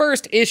like the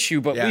first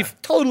issue, but we've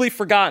totally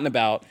forgotten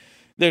about.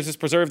 There's this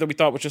preserve that we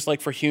thought was just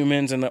like for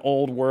humans in the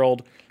old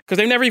world, because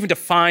they've never even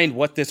defined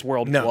what this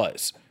world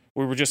was.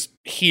 We were just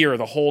here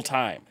the whole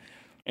time.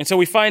 And so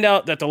we find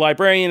out that the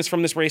librarian is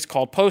from this race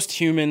called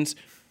post-humans,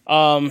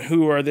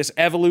 who are this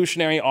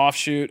evolutionary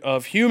offshoot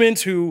of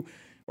humans who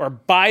are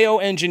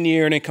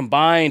bioengineered and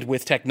combined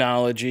with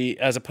technology,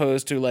 as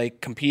opposed to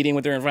like competing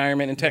with their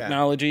environment and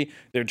technology. Yeah.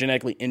 They're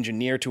genetically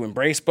engineered to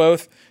embrace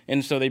both.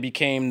 And so they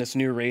became this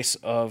new race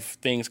of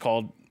things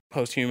called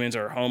post-humans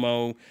or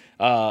Homo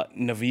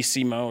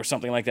novissimo or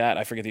something like that.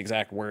 I forget the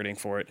exact wording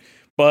for it.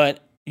 But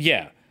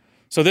yeah.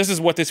 So this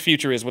is what this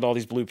future is with all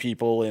these blue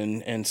people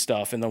and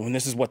stuff. And then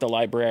this is what the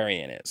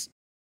librarian is.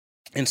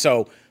 And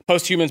so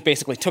post-humans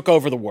basically took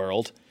over the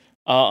world.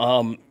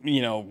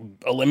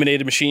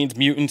 Eliminated machines,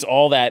 mutants,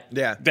 all that.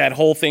 Yeah. That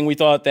whole thing we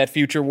thought that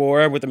future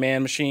war with the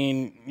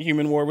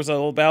man-machine-human war was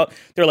all about.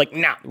 They're like,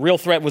 nah, the real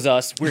threat was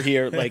us. We're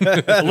here. Like,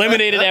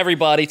 eliminated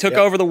everybody, took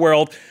over the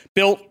world,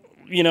 built,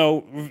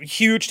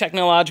 huge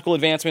technological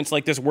advancements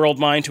like this world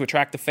mind to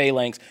attract the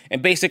phalanx.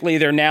 And basically,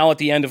 they're now at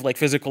the end of like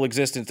physical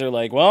existence. They're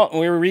like, well,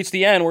 we reached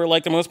the end. We're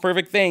like the most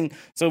perfect thing.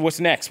 So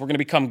what's next? We're going to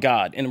become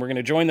God, and we're going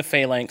to join the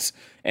phalanx,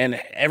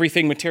 and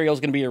everything material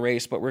is going to be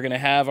erased, but we're going to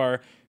have our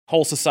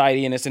whole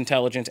society and its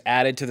intelligence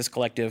added to this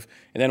collective,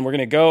 and then we're going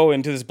to go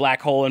into this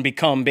black hole and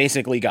become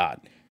basically God.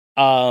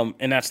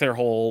 And that's their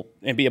whole,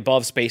 and be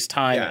above space,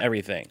 time, and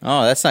everything.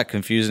 Oh, that's not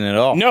confusing at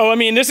all. No, I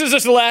mean, this is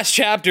just the last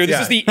chapter. This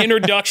is the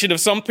introduction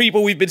of some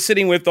people we've been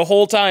sitting with the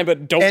whole time,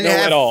 but don't know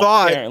at all,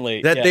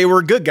 apparently. That they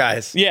were good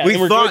guys. Yeah, we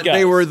thought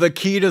they were the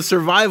key to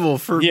survival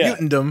for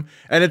mutantdom,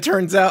 and it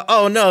turns out,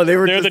 oh no,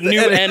 they're the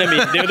new enemy.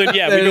 We've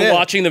been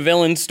watching the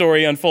villain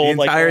story unfold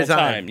the entire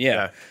time.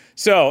 Yeah.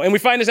 So, and we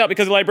find this out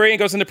because the librarian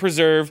goes into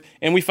preserve,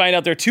 and we find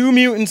out there are two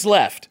mutants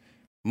left,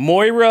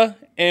 Moira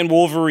and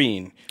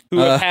Wolverine, who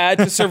have had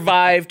to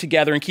survive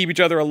together and keep each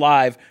other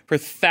alive for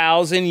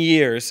 1,000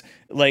 years,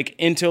 like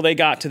until they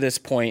got to this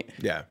point.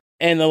 Yeah.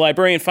 And the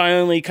librarian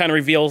finally kind of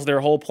reveals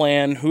their whole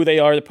plan, who they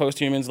are, the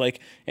post-humans, like,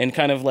 and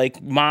kind of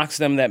like mocks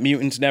them that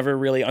mutants never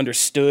really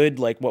understood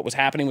like what was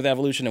happening with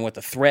evolution and what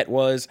the threat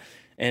was.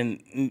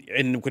 And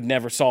could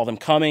never saw them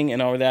coming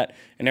and all of that.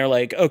 And they're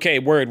like, okay,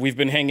 we've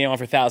been hanging on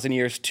for 1,000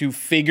 years to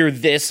figure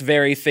this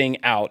very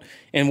thing out.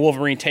 And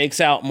Wolverine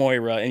takes out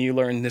Moira, and you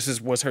learn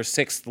this was her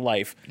sixth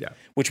life,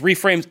 which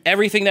reframes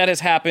everything that has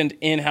happened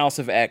in House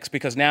of X,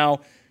 because now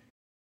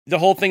the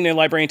whole thing the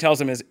librarian tells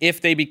them is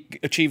if they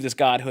achieve this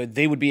godhood,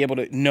 they would be able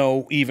to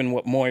know even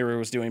what Moira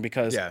was doing,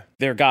 because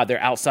they're God.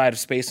 They're outside of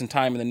space and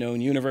time in the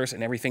known universe,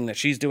 and everything that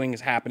she's doing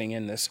is happening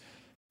in this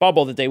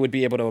bubble that they would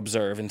be able to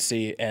observe and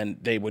see, and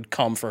they would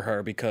come for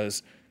her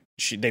because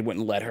they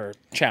wouldn't let her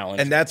challenge.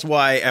 And that's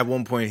why at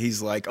one point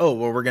he's like, oh,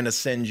 well, we're going to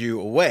send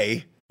you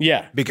away.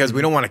 Yeah. Because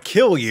we don't want to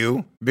kill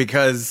you,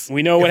 because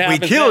we know what happens.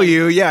 If we kill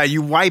you,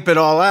 you wipe it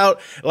all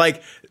out.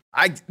 Like,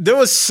 there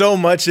was so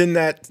much in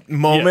that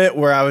moment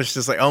where I was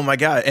just like, oh my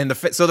God. And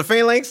so the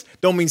phalanx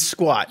don't mean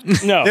squat.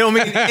 No. They don't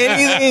mean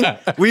anything.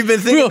 We've been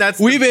thinking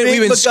we've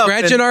been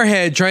scratching our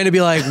head trying to be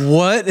like,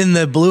 what in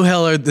the blue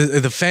hell are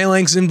the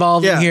phalanx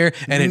involved in here?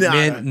 And it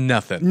meant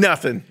nothing.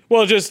 Nothing.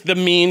 Well, just the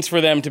means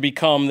for them to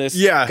become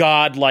this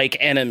God-like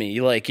enemy.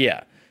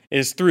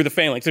 Is through the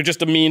phalanx. They're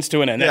just a means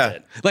to an end. That's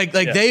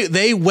it.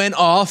 They went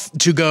off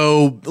to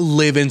go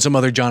live in some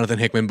other Jonathan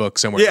Hickman book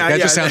somewhere.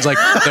 That just sounds like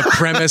the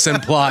premise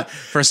and plot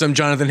for some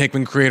Jonathan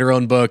Hickman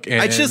creator-owned book.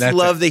 And I just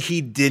love that he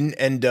didn't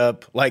end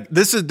up like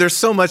this. There's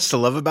so much to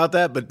love about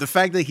that, but the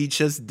fact that he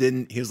just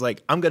didn't. He was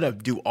like, I'm gonna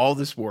do all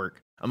this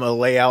work. I'm gonna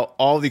lay out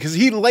because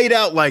he laid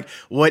out like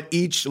what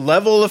each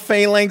level of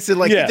phalanx is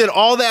like. He did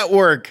all that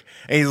work,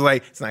 and he's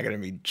like, it's not gonna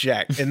be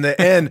jack in the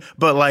end,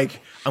 but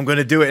like I'm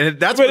gonna do it. And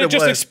that's what it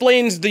just was.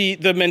 Explains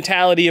the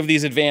mentality of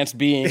these advanced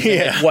beings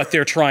and what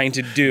they're trying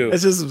to do.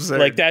 It's just absurd.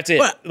 Like that's it.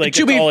 But like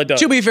that's all it does.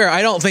 To be fair,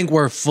 I don't think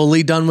we're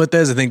fully done with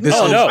this. I think this.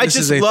 I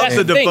just love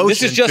the devotion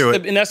This is just to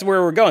it. And that's where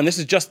we're going. This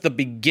is just the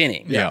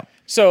beginning. Yeah.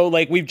 So,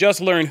 like, we've just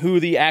learned who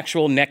the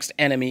actual next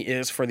enemy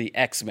is for the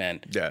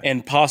X-Men,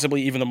 and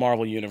possibly even the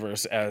Marvel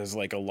Universe as,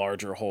 like, a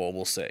larger whole,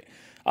 we'll see.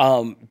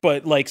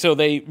 But, like, so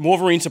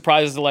Wolverine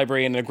surprises the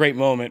librarian in a great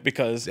moment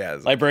because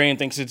librarian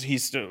thinks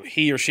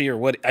he or she or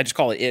what, I just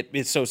call it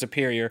is so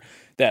superior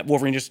that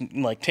Wolverine just,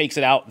 like, takes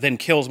it out, then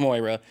kills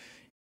Moira.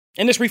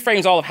 And this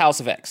reframes all of House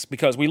of X,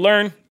 because we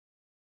learn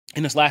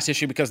in this last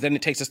issue, because then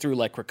it takes us through,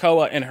 like,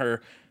 Krakoa and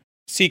her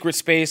secret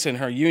space and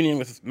her union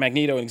with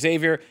Magneto and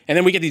Xavier. And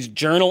then we get these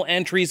journal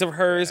entries of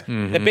hers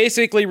that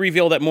basically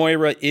reveal that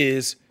Moira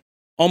is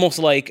almost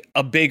like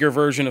a bigger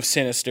version of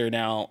Sinister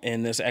now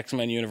in this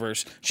X-Men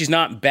universe. She's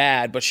not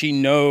bad, but she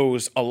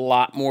knows a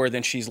lot more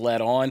than she's let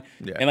on.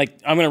 Yeah. And like,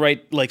 I'm going to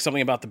write like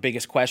something about the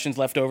biggest questions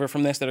left over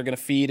from this that are going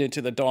to feed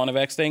into the Dawn of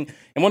X thing.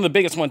 And one of the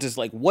biggest ones is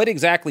like, what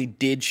exactly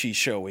did she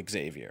show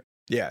Xavier?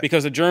 Yeah.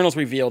 Because the journals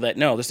reveal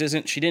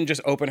that she didn't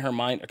just open her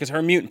mind, because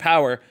her mutant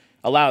power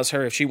allows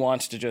her, if she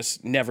wants, to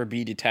just never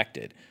be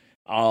detected.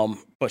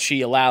 But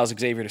she allows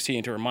Xavier to see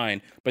into her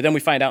mind. But then we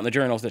find out in the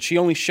journals that she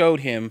only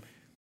showed him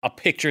a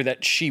picture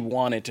that she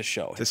wanted to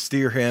show him. To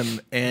steer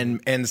him,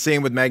 and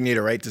same with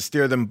Magneto, right? To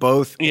steer them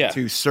both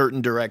into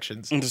certain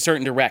directions.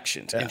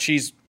 Yeah. And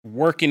she's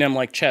working them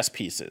like chess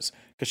pieces.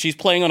 Because she's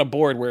playing on a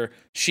board where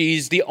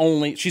she's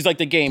like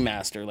the game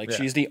master. Like,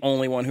 she's the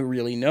only one who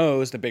really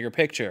knows the bigger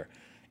picture.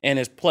 And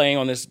is playing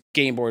on this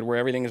game board where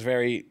everything is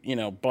very,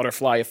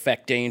 butterfly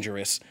effect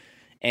dangerous.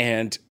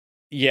 And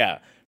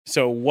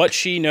so what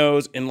she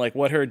knows and like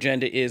what her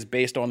agenda is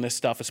based on this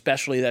stuff,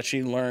 especially that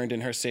she learned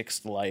in her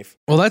 6th life.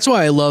 Well, that's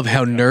why I love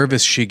how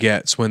nervous she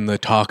gets when the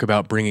talk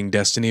about bringing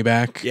Destiny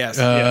back,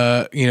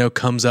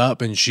 comes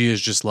up, and she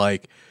is just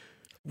like,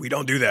 we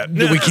don't do that.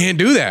 We can't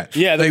do that.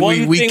 Yeah, the like, one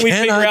thing we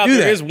figure out,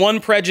 there is one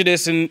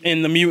prejudice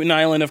in the mutant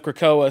island of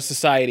Krakoa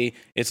society.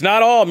 It's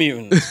not all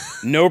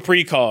mutants. No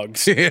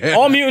precogs. Yeah.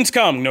 All mutants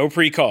come, no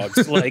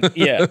precogs. Like,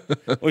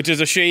 which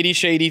is a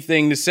shady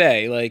thing to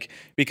say. Like,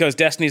 because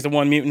Destiny's the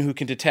one mutant who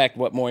can detect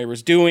what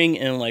Moira's doing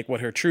and like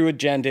what her true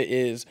agenda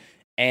is,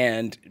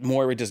 and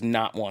Moira does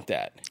not want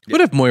that.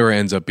 What if Moira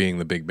ends up being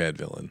the big bad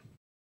villain?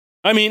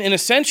 I mean, in a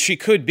sense, she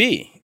could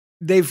be.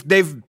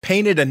 They've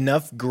painted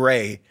enough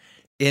gray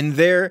in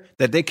there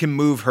that they can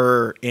move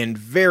her in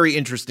very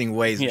interesting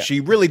ways. Yeah. She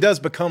really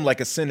does become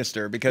like a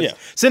Sinister, because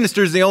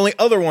Sinister's the only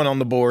other one on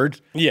the board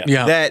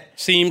that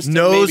seems to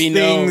knows maybe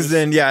things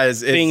and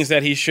things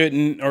that he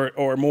shouldn't,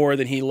 or more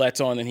than he lets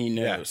on than he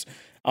knows.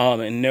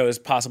 And knows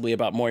possibly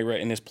about Moira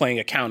and is playing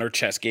a counter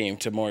chess game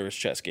to Moira's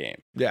chess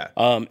game. Yeah.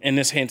 And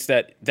this hints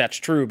that that's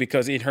true,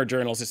 because in her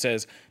journals it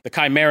says the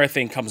Chimera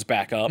thing comes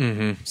back up,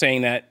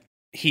 saying that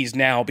he's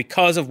now,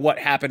 because of what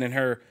happened in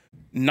her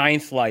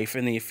 9th life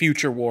in the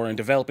future war and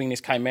developing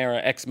these Chimera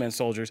X-Men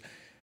soldiers,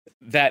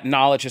 that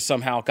knowledge has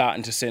somehow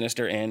gotten to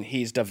Sinister, and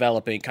he's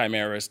developing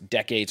Chimeras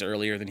decades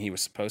earlier than he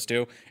was supposed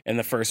to. And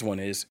the first one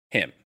is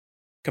him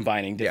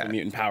combining different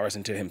mutant powers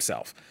into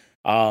himself,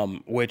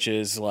 which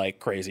is like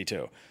crazy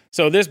too.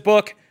 So this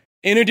book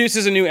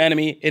introduces a new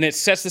enemy, and it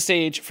sets the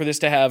stage for this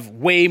to have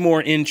way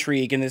more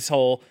intrigue in this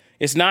whole,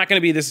 it's not going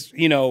to be this,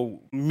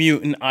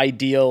 mutant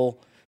ideal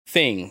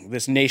thing,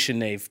 this nation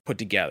they've put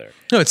together.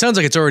 No, it sounds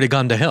like it's already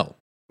gone to hell.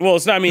 Well,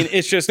 it's not. I mean,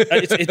 it's just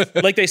it's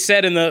like they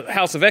said in the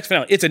House of X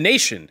finale. It's a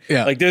nation.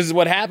 Yeah. Like, this is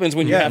what happens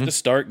when you have to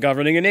start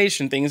governing a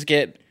nation. Things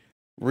get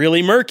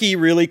really murky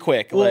really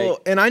quick. Well,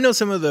 and I know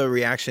some of the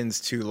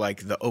reactions to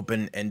like the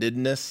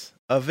open-endedness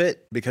of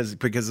it, because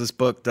this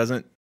book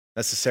doesn't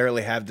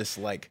necessarily have this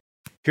like,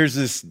 here's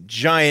this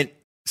giant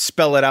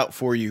spell it out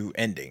for you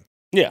ending.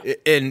 Yeah,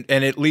 and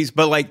at least,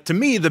 but like, to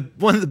me,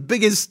 one of the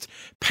biggest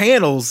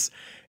panels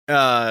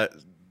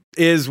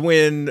is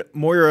when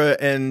Moira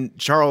and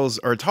Charles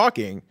are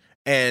talking,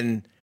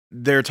 and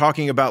they're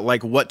talking about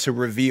like what to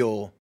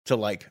reveal to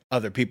like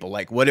other people.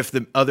 Like, what if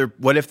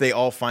they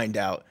all find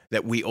out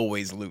that we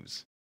always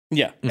lose?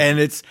 Yeah. And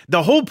it's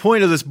the whole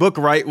point of this book,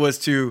 right, was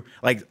to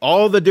like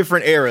all the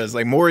different eras,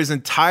 like Moira's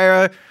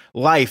entire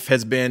life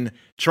has been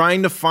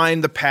trying to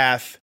find the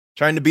path,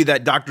 trying to be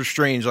that Doctor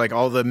Strange, like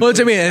all the... Well,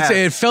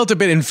 it felt a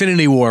bit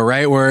Infinity War,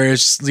 right? Where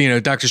it's,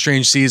 Doctor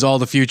Strange sees all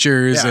the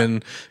futures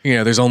and,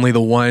 there's only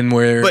the one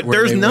where... But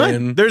there's none.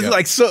 Win. There's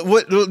like... So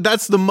what?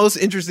 That's the most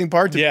interesting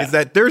part to me, is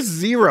that there's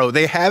zero.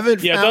 They haven't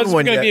found one yet. That's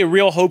going to be a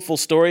real hopeful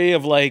story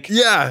of like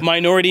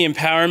minority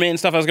empowerment and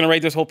stuff. I was going to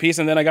write this whole piece,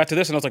 and then I got to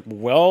this, and I was like,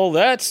 well,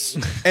 that's...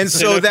 And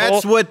so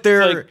that's what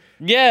they're... Like,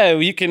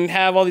 you can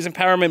have all these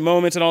empowerment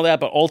moments and all that,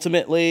 but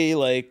ultimately,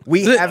 like...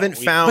 We haven't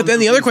found... But then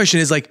the other question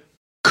is like,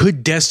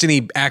 could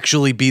Destiny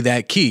actually be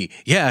that key?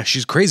 Yeah,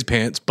 she's crazy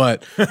pants,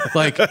 but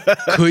like,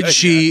 could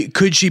she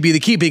be the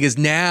key? Because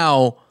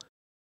now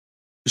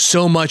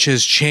so much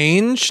has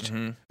changed,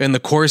 and the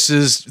course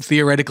is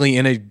theoretically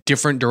in a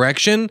different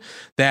direction,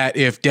 that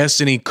if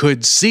Destiny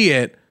could see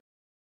it,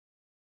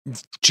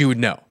 she would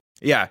know.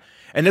 Yeah.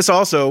 And this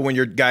also, when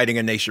you're guiding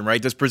a nation,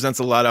 right, this presents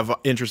a lot of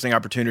interesting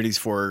opportunities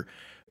for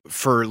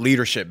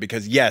leadership,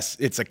 because yes,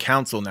 it's a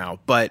council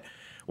now, but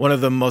one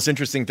of the most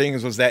interesting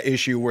things was that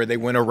issue where they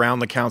went around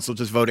the council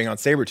just voting on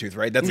Sabretooth,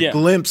 right? That's a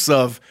glimpse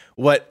of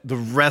what the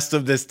rest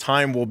of this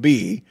time will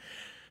be.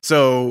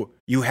 So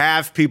you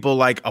have people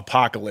like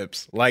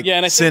Apocalypse, like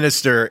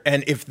Sinister,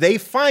 and if they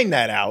find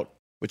that out,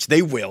 which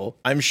they will,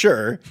 I'm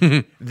sure,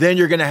 then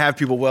you're going to have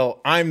people, well,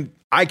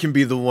 I can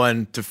be the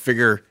one to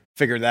figure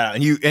figure that out.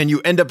 And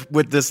you end up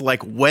with this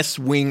like West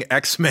Wing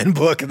X-Men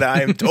book that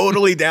I am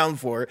totally down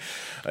for.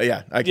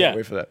 I can't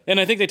wait for that. And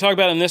I think they talk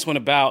about in this one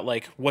about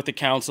like what the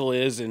council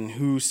is and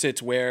who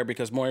sits where,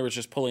 because Moira's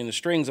just pulling the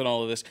strings and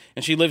all of this.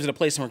 And she lives in a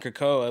place in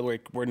Krakoa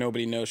where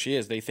nobody knows she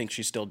is. They think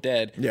she's still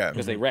dead. Yeah.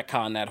 Because they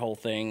retcon that whole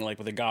thing, like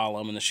with the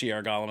Golem and the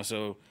Shi'ar Golem.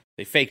 So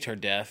they faked her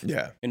death.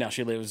 Yeah. And now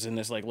she lives in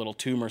this like little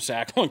tumor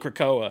sack on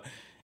Krakoa.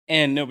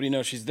 And nobody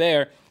knows she's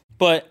there.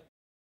 But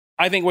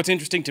I think what's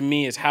interesting to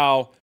me is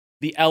how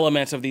the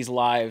elements of these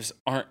lives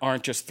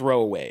aren't just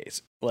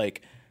throwaways.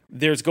 Like,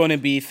 there's going to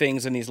be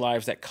things in these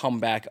lives that come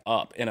back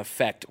up and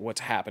affect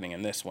what's happening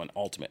in this one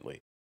ultimately.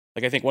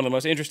 Like, I think one of the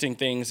most interesting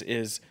things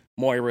is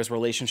Moira's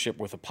relationship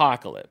with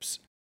Apocalypse.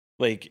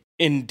 Like,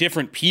 in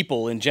different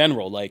people in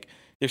general, like,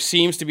 there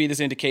seems to be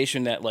this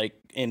indication that, like,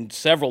 in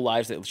several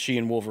lives that she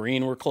and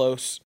Wolverine were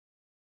close.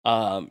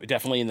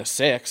 Definitely in the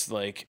 6th,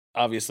 like,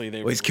 obviously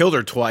he's killed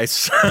her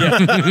twice.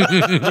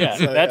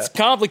 That's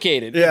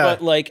complicated. Yeah.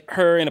 But like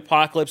her in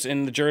Apocalypse,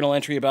 in the journal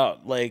entry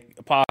about like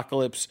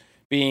Apocalypse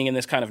being in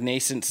this kind of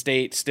nascent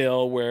state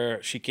still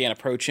where she can't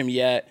approach him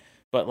yet,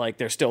 but like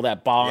there's still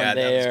that bond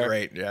there. That's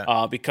great.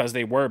 Yeah. Because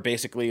they were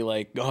basically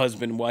like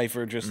husband and wife,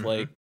 or just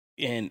like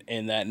in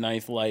that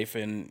 9th life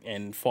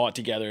and fought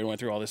together and went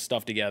through all this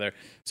stuff together.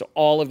 So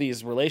all of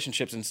these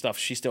relationships and stuff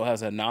she still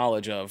has a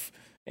knowledge of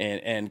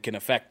and can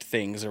affect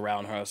things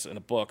around her in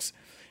the books.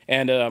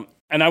 And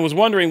I was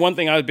wondering,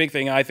 a big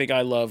thing I think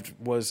I loved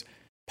was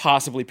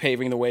possibly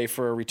paving the way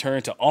for a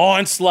return to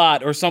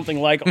Onslaught or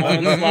something like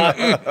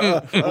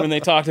Onslaught, when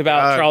they talked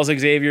about Charles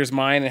Xavier's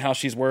mind and how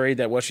she's worried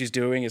that what she's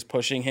doing is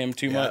pushing him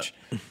too much,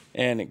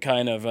 and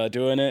kind of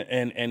doing it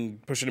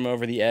and pushing him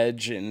over the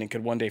edge, and it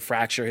could one day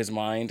fracture his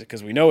mind,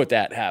 because we know what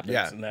that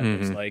happens and that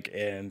looks like.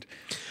 And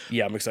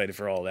I'm excited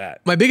for all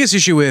that. My biggest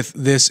issue with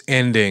this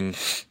ending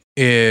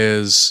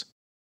is,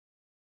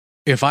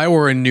 if I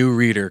were a new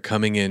reader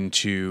coming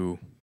into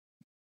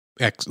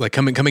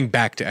coming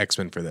back to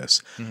X-Men for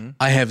this,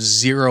 I have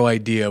zero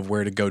idea of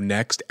where to go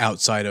next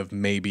outside of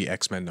maybe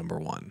X-Men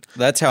 #1.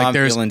 That's how I'm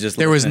feeling. Just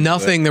there was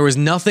nothing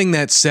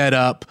that set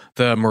up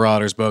the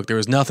Marauders book. There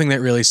was nothing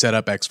that really set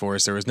up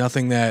X-Force. There was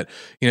nothing that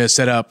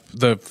set up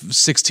the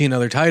 16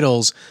 other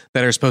titles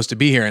that are supposed to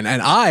be here. And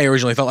I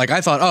originally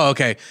thought, oh,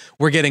 okay,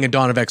 we're getting a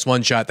Dawn of X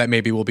one shot that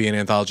maybe will be an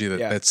anthology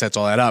that sets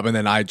all that up. And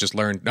then I just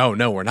learned,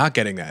 no, we're not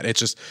getting that. It's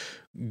just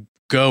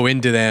go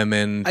into them.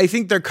 And I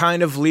think they're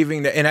kind of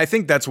leaving and I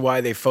think that's why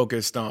they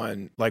focused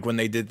on, like, when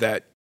they did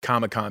that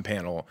Comic-Con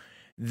panel,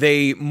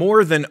 they,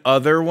 more than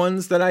other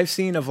ones that I've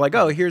seen of like,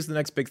 oh, here's the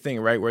next big thing,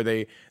 right, where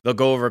they'll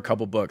go over a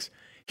couple books.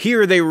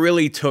 Here they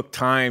really took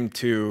time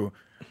to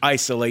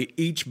isolate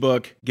each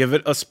book, give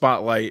it a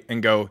spotlight,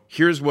 and go,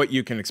 here's what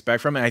you can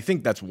expect from it. And I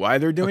think that's why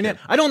they're doing it.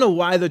 I don't know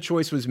why the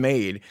choice was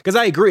made, because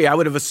I agree, I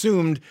would have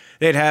assumed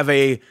they'd have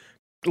a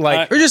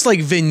or just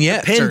like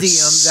vignettes or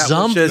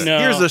something. Just,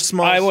 here's a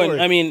small I story.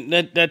 wouldn't. I mean,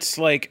 that's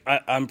like,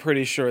 I'm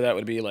pretty sure that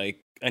would be like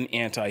an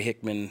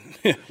anti-Hickman.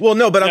 Well,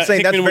 no, but I'm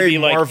saying Hickman that's very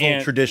like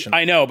Marvel tradition.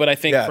 I know, but I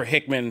think for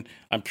Hickman,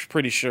 I'm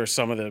pretty sure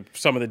some of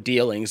the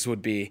dealings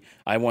would be,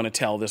 I want to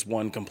tell this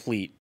one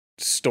complete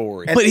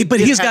story.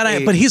 But he's got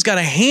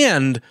a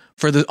hand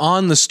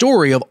on the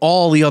story of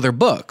all the other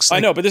books. I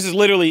know, but this is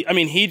literally, I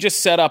mean, he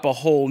just set up a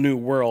whole new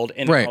world,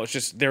 and now it's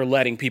just they're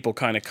letting people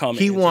kind of come.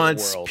 He into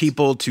wants the world.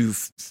 people to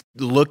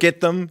look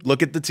at them,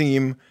 look at the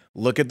team,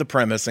 look at the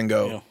premise, and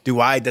go,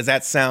 does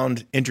that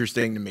sound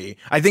interesting to me?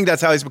 I think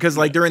that's how he's, because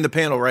like during the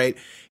panel, right,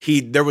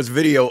 there was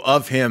video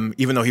of him,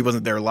 even though he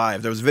wasn't there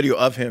live, there was video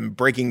of him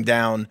breaking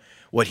down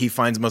what he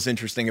finds most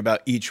interesting about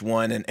each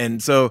one,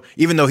 and so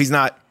even though he's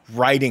not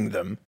writing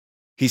them,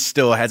 he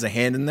still has a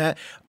hand in that.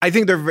 I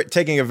think they're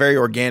taking a very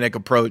organic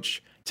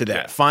approach to that.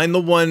 Yeah. Find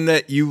the one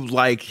that you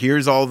like.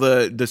 Here's all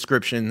the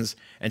descriptions,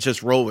 and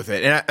just roll with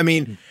it. And I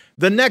mean,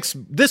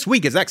 this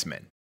week is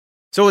X-Men.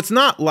 So it's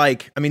not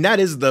like, I mean, that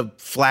is the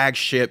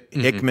flagship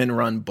Hickman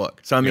run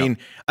book. So I mean,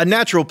 a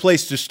natural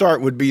place to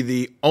start would be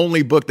the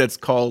only book that's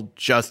called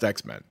just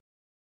X-Men.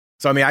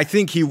 So I mean, I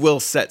think he will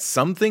set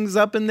some things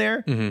up in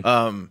there.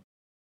 And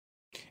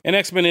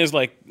X-Men is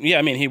like,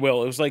 I mean, he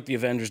will. It was like the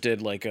Avengers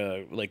did,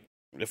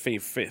 if you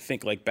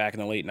think like back in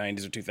the late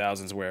 90s or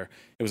 2000s, where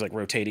it was like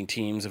rotating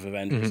teams of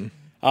Avengers.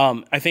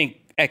 I think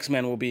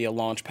X-Men will be a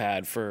launch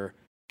pad for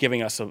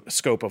giving us a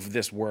scope of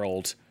this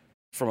world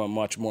from a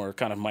much more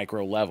kind of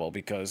micro level,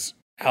 because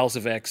House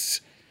of X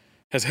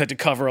has had to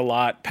cover a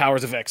lot.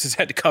 Powers of X has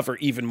had to cover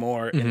even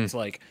more. And it's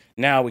like,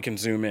 now we can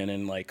zoom in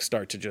and like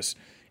start to just,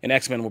 and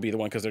X-Men will be the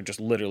one, because they're just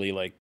literally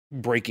like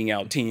breaking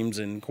out teams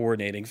and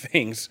coordinating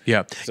things.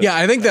 Yeah. So,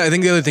 I think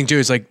the other thing too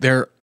is like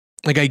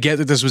I get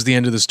that this was the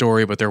end of the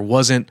story, but there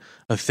wasn't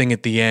a thing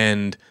at the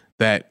end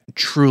that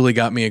truly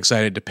got me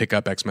excited to pick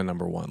up X-Men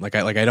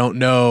 #1. I don't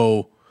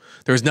know.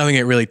 There was nothing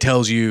that really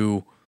tells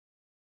you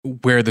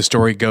where the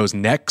story goes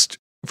next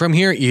from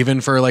here,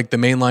 even for like the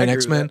mainline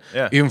X-Men,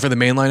 even for the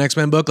mainline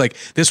X-Men book. Like,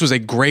 this was a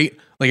great,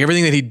 like,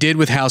 everything that he did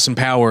with House and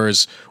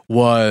Powers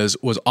was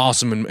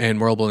awesome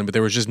and world building, but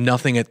there was just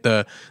nothing at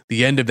the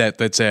end of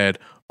that said,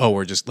 oh,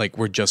 we're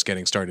just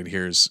getting started.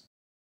 Here's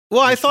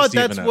Well, I Just thought to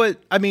even that's out.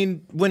 what I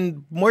mean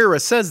when Moira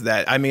says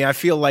that. I mean, I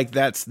feel like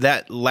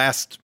that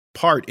last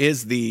part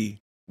is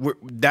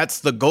that's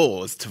the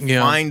goal, is to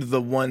find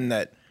the one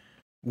that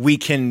we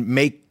can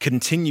make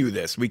continue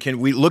this. We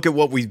look at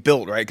what we've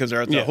built, right? Because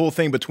there's the whole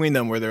thing between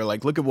them where they're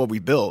like, look at what we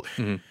built.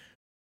 Mm-hmm.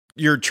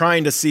 You're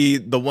trying to see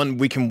the one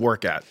we can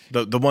work at,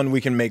 the one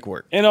we can make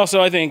work. And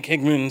also, I think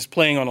Hickman's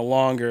playing on a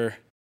longer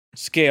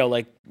scale.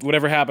 Like,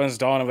 whatever happens,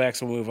 Dawn of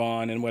X will move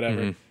on and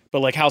whatever. Mm-hmm. But,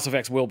 like, House of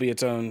X will be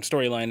its own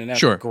storyline. And that's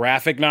Sure. a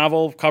graphic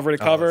novel, cover to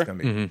cover.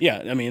 Be.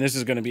 Yeah, I mean, this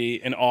is going to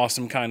be an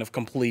awesome kind of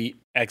complete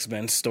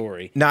X-Men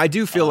story. Now, I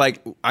do feel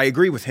like I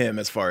agree with him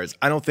as far as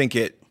I don't think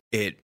it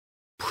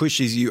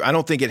pushes you. I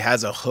don't think it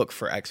has a hook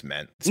for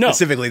X-Men.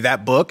 Specifically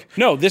that book.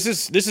 No, this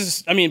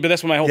is I mean, but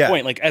that's my whole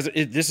point. Like,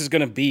 this is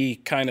going to be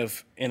kind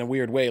of, in a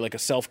weird way, like a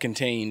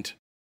self-contained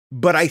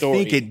But I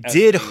story think it as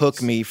did it hook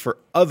is. me for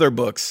other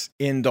books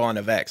in Dawn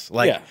of X.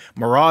 Like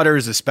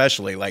Marauders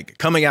especially. Like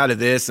coming out of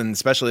this, and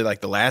especially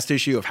like the last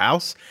issue of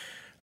House,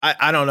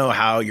 I don't know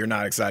how you're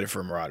not excited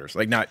for Marauders.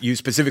 Like, not you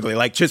specifically,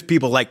 like just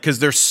people, like, because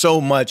there's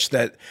so much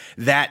that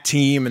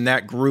team and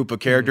that group of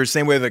characters,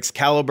 same way with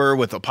Excalibur,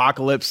 with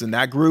Apocalypse and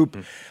that group.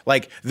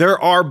 Like,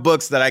 there are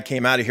books that I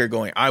came out of here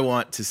going, I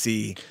want to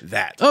see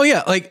that. Oh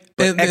yeah, like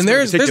and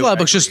there's a lot of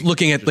books just X-Men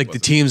looking at like the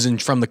teams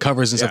and from the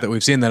covers and stuff that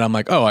we've seen that I'm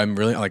like, oh, I'm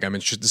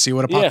interested to see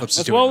what Apocalypse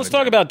is doing. Well, let's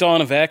talk about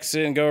Dawn of X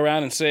and go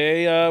around and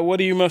say, what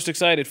are you most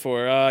excited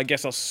for? I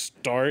guess I'll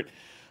start.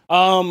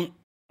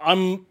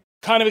 I'm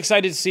kind of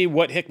excited to see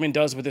what Hickman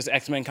does with this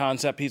X-Men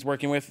concept he's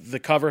working with.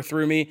 The cover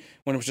threw me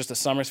when it was just a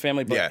Summers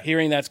family, but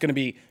hearing that's going to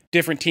be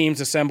different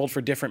teams assembled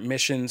for different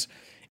missions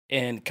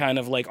and kind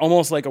of like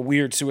almost like a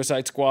weird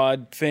Suicide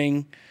Squad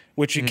thing,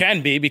 which it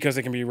can be because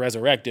it can be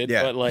resurrected,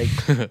 but like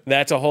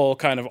that's a whole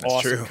kind of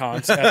awesome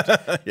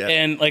concept.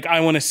 And like I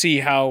want to see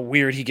how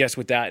weird he gets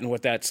with that and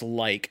what that's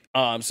like.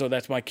 So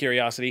that's my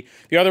curiosity.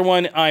 The other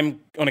one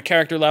I'm on a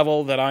character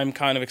level that I'm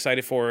kind of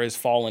excited for is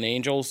Fallen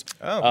Angels,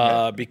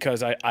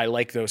 because I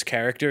like those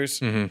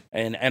characters and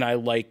I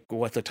like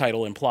what the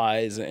title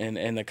implies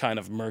and the kind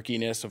of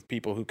murkiness of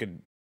people who could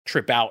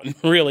trip out and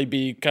really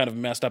be kind of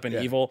messed up and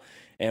evil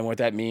and what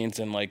that means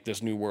in like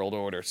this new world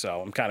order.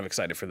 So I'm kind of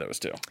excited for those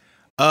two.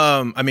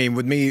 I mean,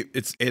 with me,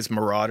 it's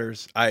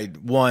Marauders.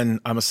 I'm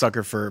a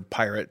sucker for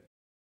pirate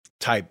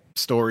type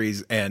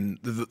stories, and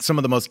some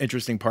of the most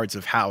interesting parts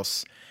of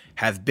House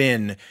have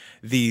been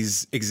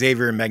these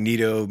Xavier and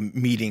Magneto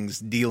meetings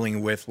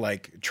dealing with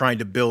like trying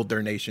to build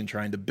their nation,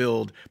 trying to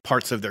build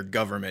parts of their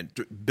government,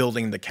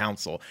 building the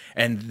council.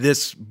 And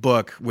this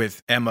book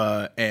with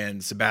Emma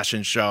and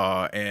Sebastian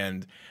Shaw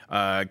and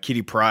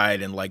Kitty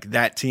Pryde and like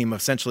that team,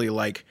 essentially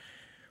like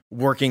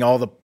working all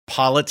the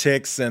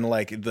politics and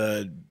like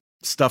the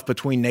stuff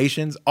between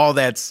nations, all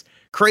that's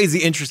crazy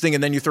interesting.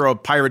 And then you throw a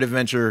pirate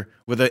adventure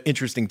with an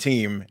interesting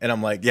team, and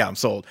I'm like, yeah, I'm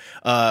sold.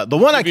 The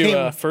one I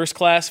came first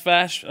class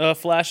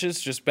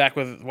flashes just back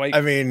with White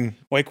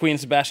Queen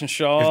Sebastian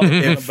Shaw on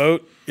a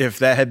boat. If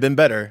that had been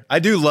better, I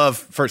do love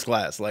First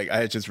Class. Like,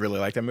 I just really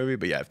like that movie.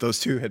 But yeah, if those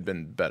two had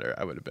been better,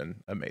 I would have been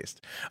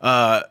amazed.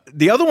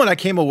 The other one I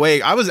came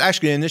away, I was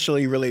actually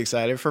initially really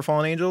excited for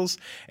Fallen Angels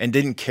and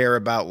didn't care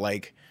about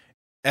like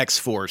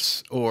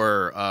X-Force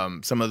or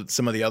some of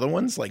the other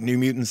ones like New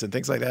Mutants and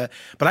things like that.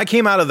 But I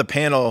came out of the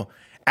panel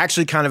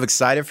actually kind of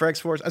excited for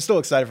X-Force. I'm still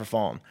excited for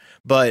Fallen,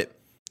 but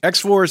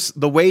X-Force,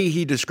 the way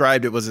he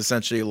described it was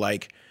essentially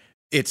like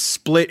it's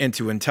split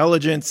into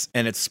intelligence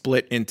and it's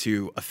split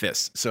into a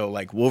fist. So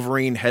like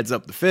Wolverine heads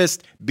up the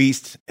fist,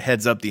 Beast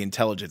heads up the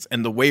intelligence.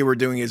 And the way we're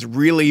doing is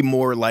really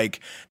more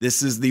like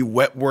this is the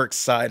wet work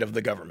side of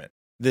the government.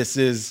 This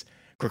is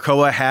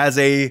Krakoa has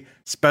a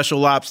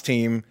special ops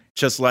team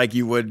just like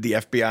you would the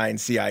FBI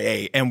and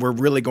CIA. And we're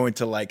really going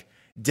to like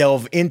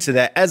delve into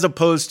that, as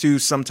opposed to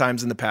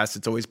sometimes in the past,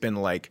 it's always been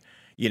like,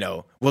 you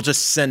know, we'll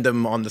just send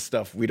them on the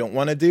stuff we don't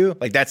want to do.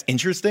 Like, that's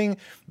interesting.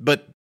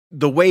 But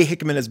the way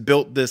Hickman has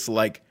built this,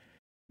 like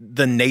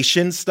the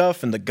nation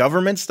stuff and the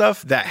government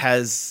stuff,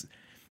 there's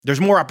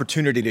more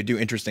opportunity to do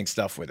interesting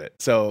stuff with it.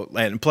 So,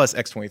 and plus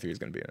X-23 is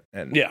going to be in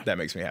it. And that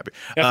makes me happy.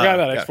 I forgot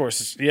about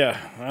X-Force. Yeah.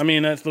 I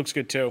mean, that looks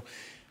good too.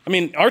 I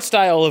mean, art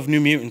style of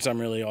New Mutants, I'm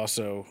really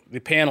also,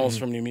 the panels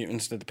from New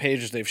Mutants, the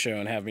pages they've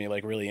shown have me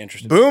like really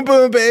interested. Boom,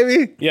 boom,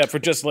 baby. Yeah, for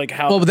just like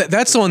how. Well,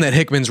 that's the one that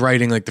Hickman's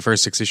writing like the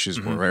first 6 issues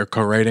for, right? Or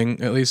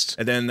co-writing at least.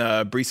 And then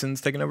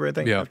Breeson's taking over, I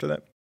think, after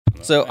that.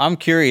 So I'm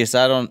curious.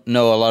 I don't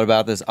know a lot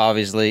about this.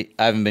 Obviously,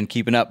 I haven't been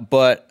keeping up.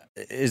 But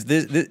is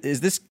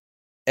this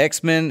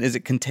X-Men? Is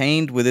it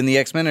contained within the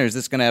X-Men, or is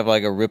this going to have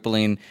like a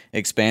rippling,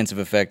 expansive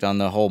effect on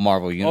the whole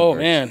Marvel universe? Oh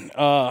man,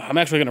 I'm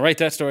actually going to write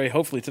that story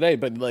hopefully today.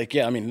 But like,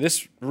 yeah, I mean,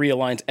 this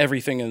realigns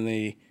everything in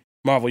the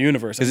Marvel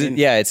universe. I mean,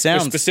 it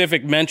sounds there's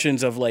specific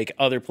mentions of like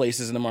other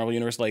places in the Marvel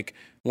universe, like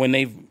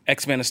when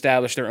X-Men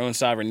established their own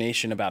sovereign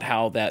nation, about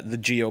how the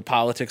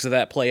geopolitics of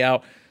that play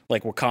out.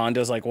 Like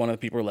Wakanda's like one of the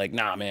people who are like,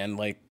 nah, man,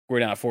 like we're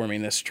not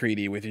forming this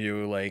treaty with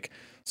you, like.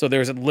 So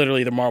there's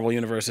literally the Marvel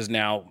universe is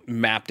now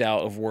mapped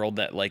out of world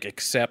that like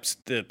accepts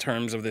the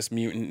terms of this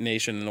mutant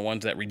nation and the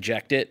ones that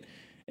reject it.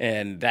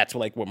 And that's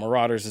like what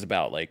Marauders is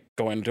about, like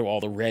going into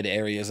all the red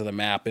areas of the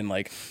map and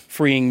like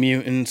freeing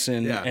mutants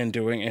and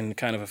doing and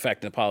kind of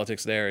affecting the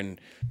politics there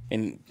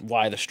and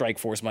why the strike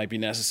force might be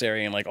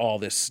necessary and like all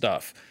this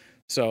stuff.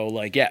 So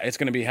like, yeah, it's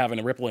going to be having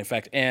a rippling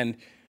effect. And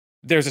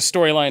there's a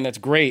storyline that's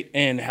great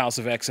in House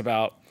of X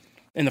about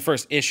in the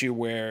first issue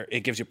where it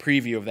gives you a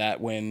preview of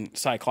that when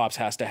Cyclops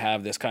has to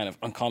have this kind of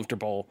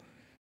uncomfortable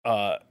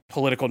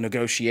political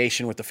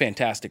negotiation with the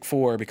Fantastic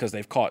Four because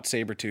they've caught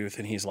Sabretooth,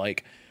 and he's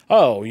like,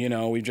 oh, you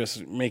know, we're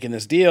just making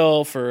this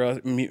deal for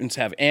mutants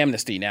have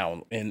amnesty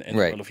now in the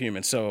world of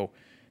humans. So,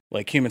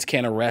 like, humans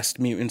can't arrest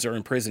mutants or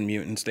imprison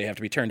mutants. They have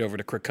to be turned over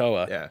to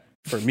Krakoa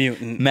for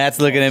mutant. Matt's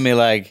looking at me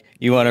like,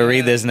 you want to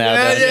read this now,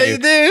 don't you? You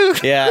do.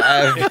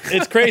 Yeah.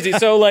 It's crazy.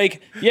 So,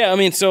 like, yeah, I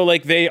mean, so,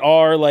 like, they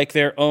are, like,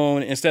 their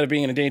own, instead of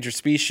being an endangered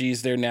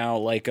species, they're now,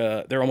 like,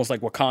 they're almost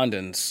like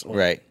Wakandans.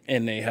 Right.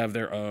 And they have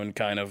their own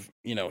kind of,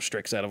 you know,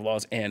 strict set of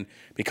laws. And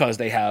because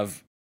they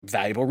have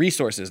valuable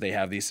resources, they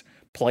have these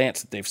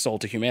plants that they've sold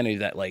to humanity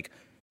that like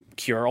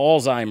cure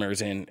Alzheimer's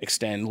and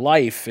extend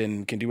life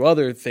and can do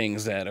other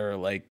things that are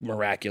like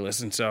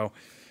miraculous. And so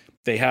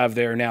they have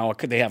they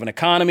have an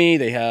economy,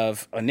 they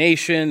have a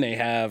nation, they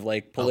have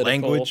like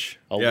political,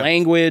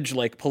 language,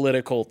 like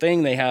political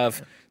thing. They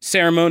have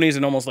ceremonies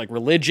and almost like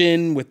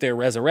religion with their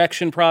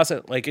resurrection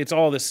process. Like it's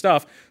all this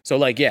stuff. So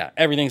like, yeah,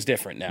 everything's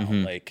different now.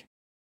 Like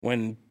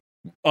when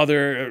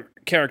other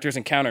characters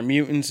encounter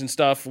mutants and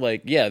stuff,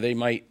 like, yeah, they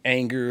might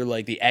anger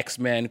like the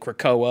X-Men,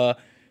 Krakoa,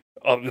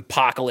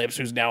 Apocalypse,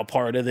 who's now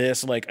part of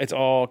this. Like, it's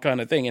all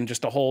kind of thing. And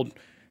just the whole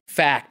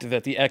fact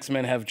that the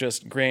X-Men have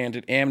just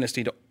granted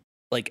amnesty to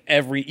like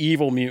every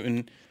evil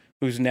mutant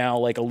who's now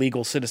like a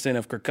legal citizen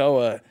of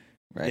Krakoa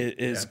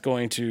is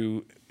going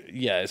to,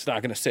 it's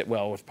not going to sit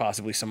well with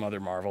possibly some other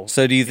Marvel.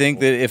 So do you think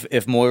that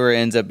if Moira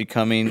ends up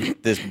becoming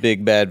this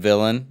big bad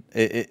villain,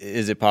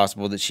 is it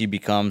possible that she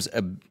becomes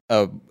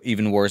a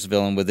even worse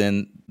villain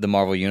within the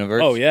Marvel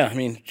universe? Oh, yeah. I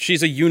mean,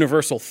 she's a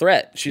universal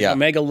threat. She's a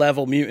mega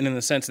level mutant in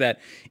the sense that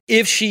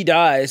if she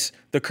dies,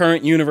 the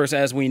current universe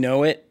as we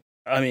know it,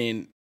 I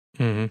mean,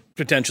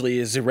 potentially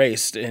is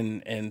erased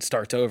and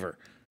starts over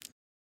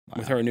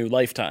with her new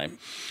lifetime.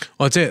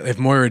 Well, that's it. If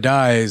Moira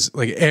dies,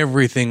 like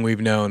everything we've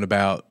known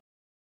about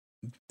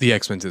the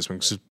X-Men system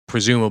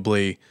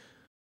presumably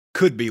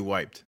could be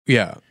wiped.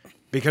 Yeah.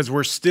 Because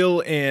we're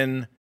still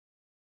in,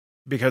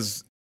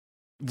 because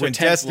when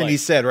Destiny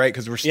said, right?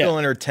 Because we're still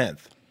in her 10th.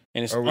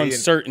 And it's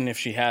uncertain if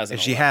she has an 11th.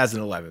 If she has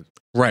an 11th.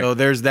 Right. So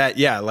there's that,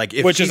 like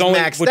if which she's is only,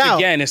 maxed which out.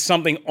 again is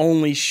something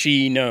only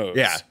she knows.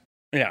 Yeah.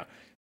 Yeah.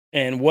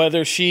 And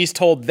whether she's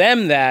told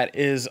them that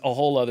is a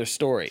whole other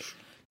story.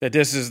 That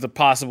this is the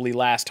possibly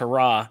last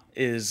hurrah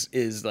is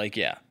like,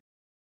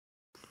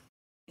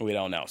 we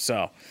don't know.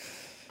 So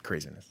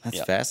craziness.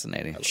 That's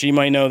fascinating. She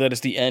might know that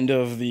it's the end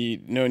of the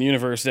known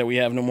universe, that we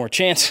have no more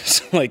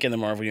chances, like in the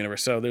Marvel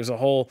universe. So there's a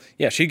whole,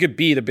 she could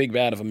be the big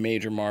bad of a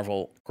major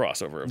Marvel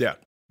crossover. Yeah.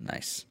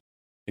 Nice.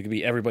 It could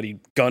be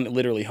everybody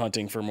literally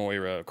hunting for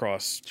Moira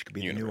across She could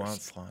be the new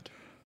Onslaught.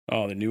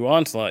 Oh, the new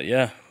Onslaught.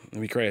 Yeah. It'd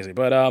be crazy.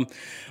 But, all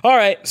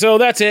right. So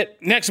that's it.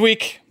 Next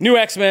week, new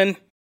X-Men.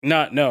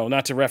 Not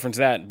to reference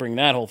that and bring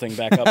that whole thing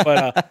back up,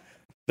 but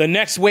the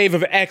next wave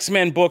of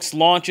X-Men books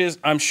launches.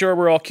 I'm sure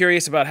we're all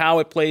curious about how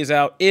it plays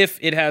out, if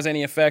it has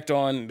any effect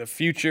on the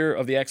future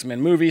of the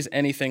X-Men movies,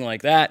 anything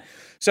like that.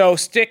 So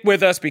stick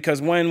with us,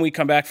 because when we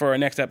come back for our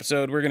next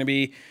episode, we're going to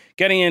be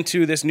getting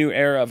into this new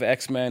era of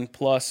X-Men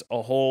plus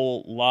a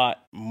whole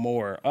lot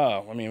more.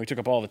 Oh, I mean, we took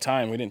up all the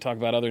time. We didn't talk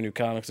about other new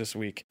comics this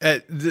week.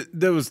 There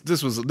was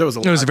a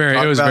lot.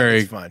 It was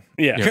very fun.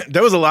 Yeah.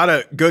 There was a lot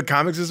of good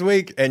comics this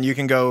week, and you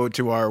can go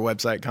to our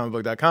website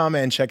comicbook.com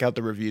and check out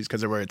the reviews,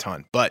 because there were a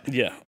ton. But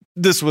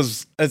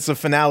it's a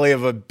finale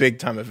of a big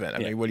time event. I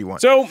mean, what do you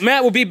want? So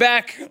Matt will be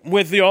back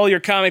with all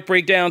your comic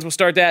breakdowns. We'll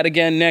start that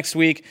again next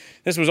week.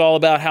 This was all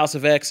about House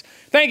of X.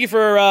 Thank you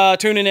for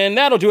tuning in.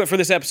 That'll do it for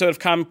this episode of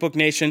Comic Book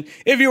Nation.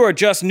 If you are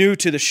just new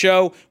to the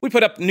show, we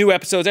put up new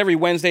episodes every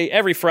Wednesday,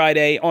 every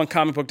Friday on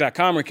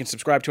comicbook.com, where you can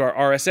subscribe to our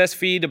RSS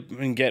feed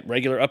and get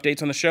regular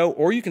updates on the show,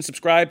 or you can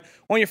subscribe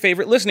on your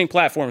favorite listening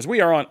platforms.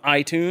 We are on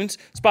iTunes,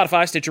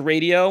 Spotify, Stitcher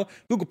Radio,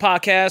 Google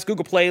Podcasts,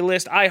 Google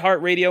Playlist,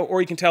 iHeartRadio,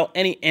 or you can tell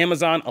any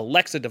Amazon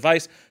Alexa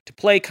device to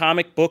play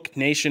Comic Book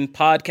Nation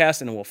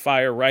podcast, and it will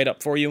fire right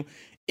up for you.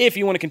 If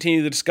you want to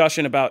continue the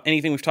discussion about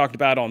anything we've talked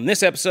about on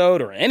this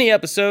episode or any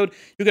episode,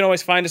 you can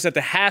always find us at the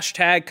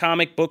hashtag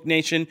Comic Book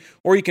Nation,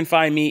 or you can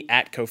find me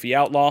at Kofi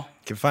Outlaw.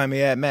 You can find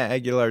me at Matt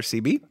Aguilar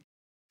CB.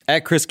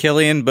 At Chris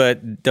Killian,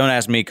 but don't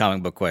ask me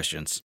comic book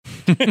questions.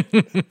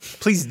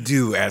 Please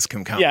do ask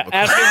him comic book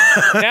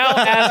questions.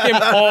 Ask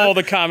him all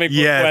the comic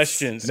book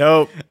questions.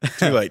 Nope,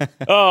 too late.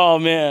 Oh,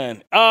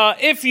 man.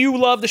 If you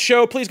love the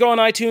show, please go on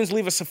iTunes,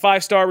 leave us a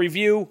 5-star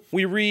review.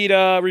 We read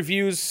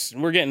reviews.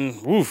 We're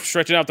getting,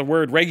 stretching out the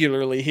word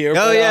regularly here. Oh,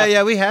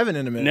 but, we haven't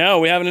in a minute.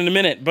 No, we haven't in a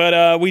minute,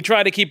 but we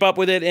try to keep up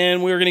with it,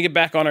 and we're going to get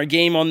back on our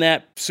game on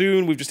that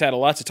soon. We've just had a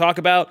lot to talk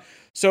about.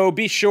 So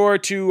be sure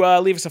to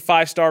leave us a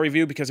 5-star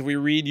review, because if we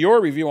read your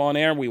review on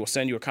air, we will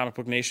send you a Comic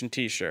Book Nation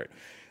t-shirt.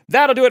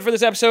 That'll do it for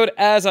this episode.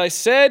 As I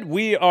said,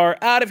 we are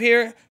out of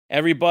here.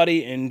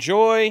 Everybody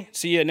enjoy.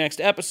 See you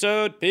next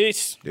episode.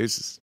 Peace.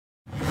 Deuces.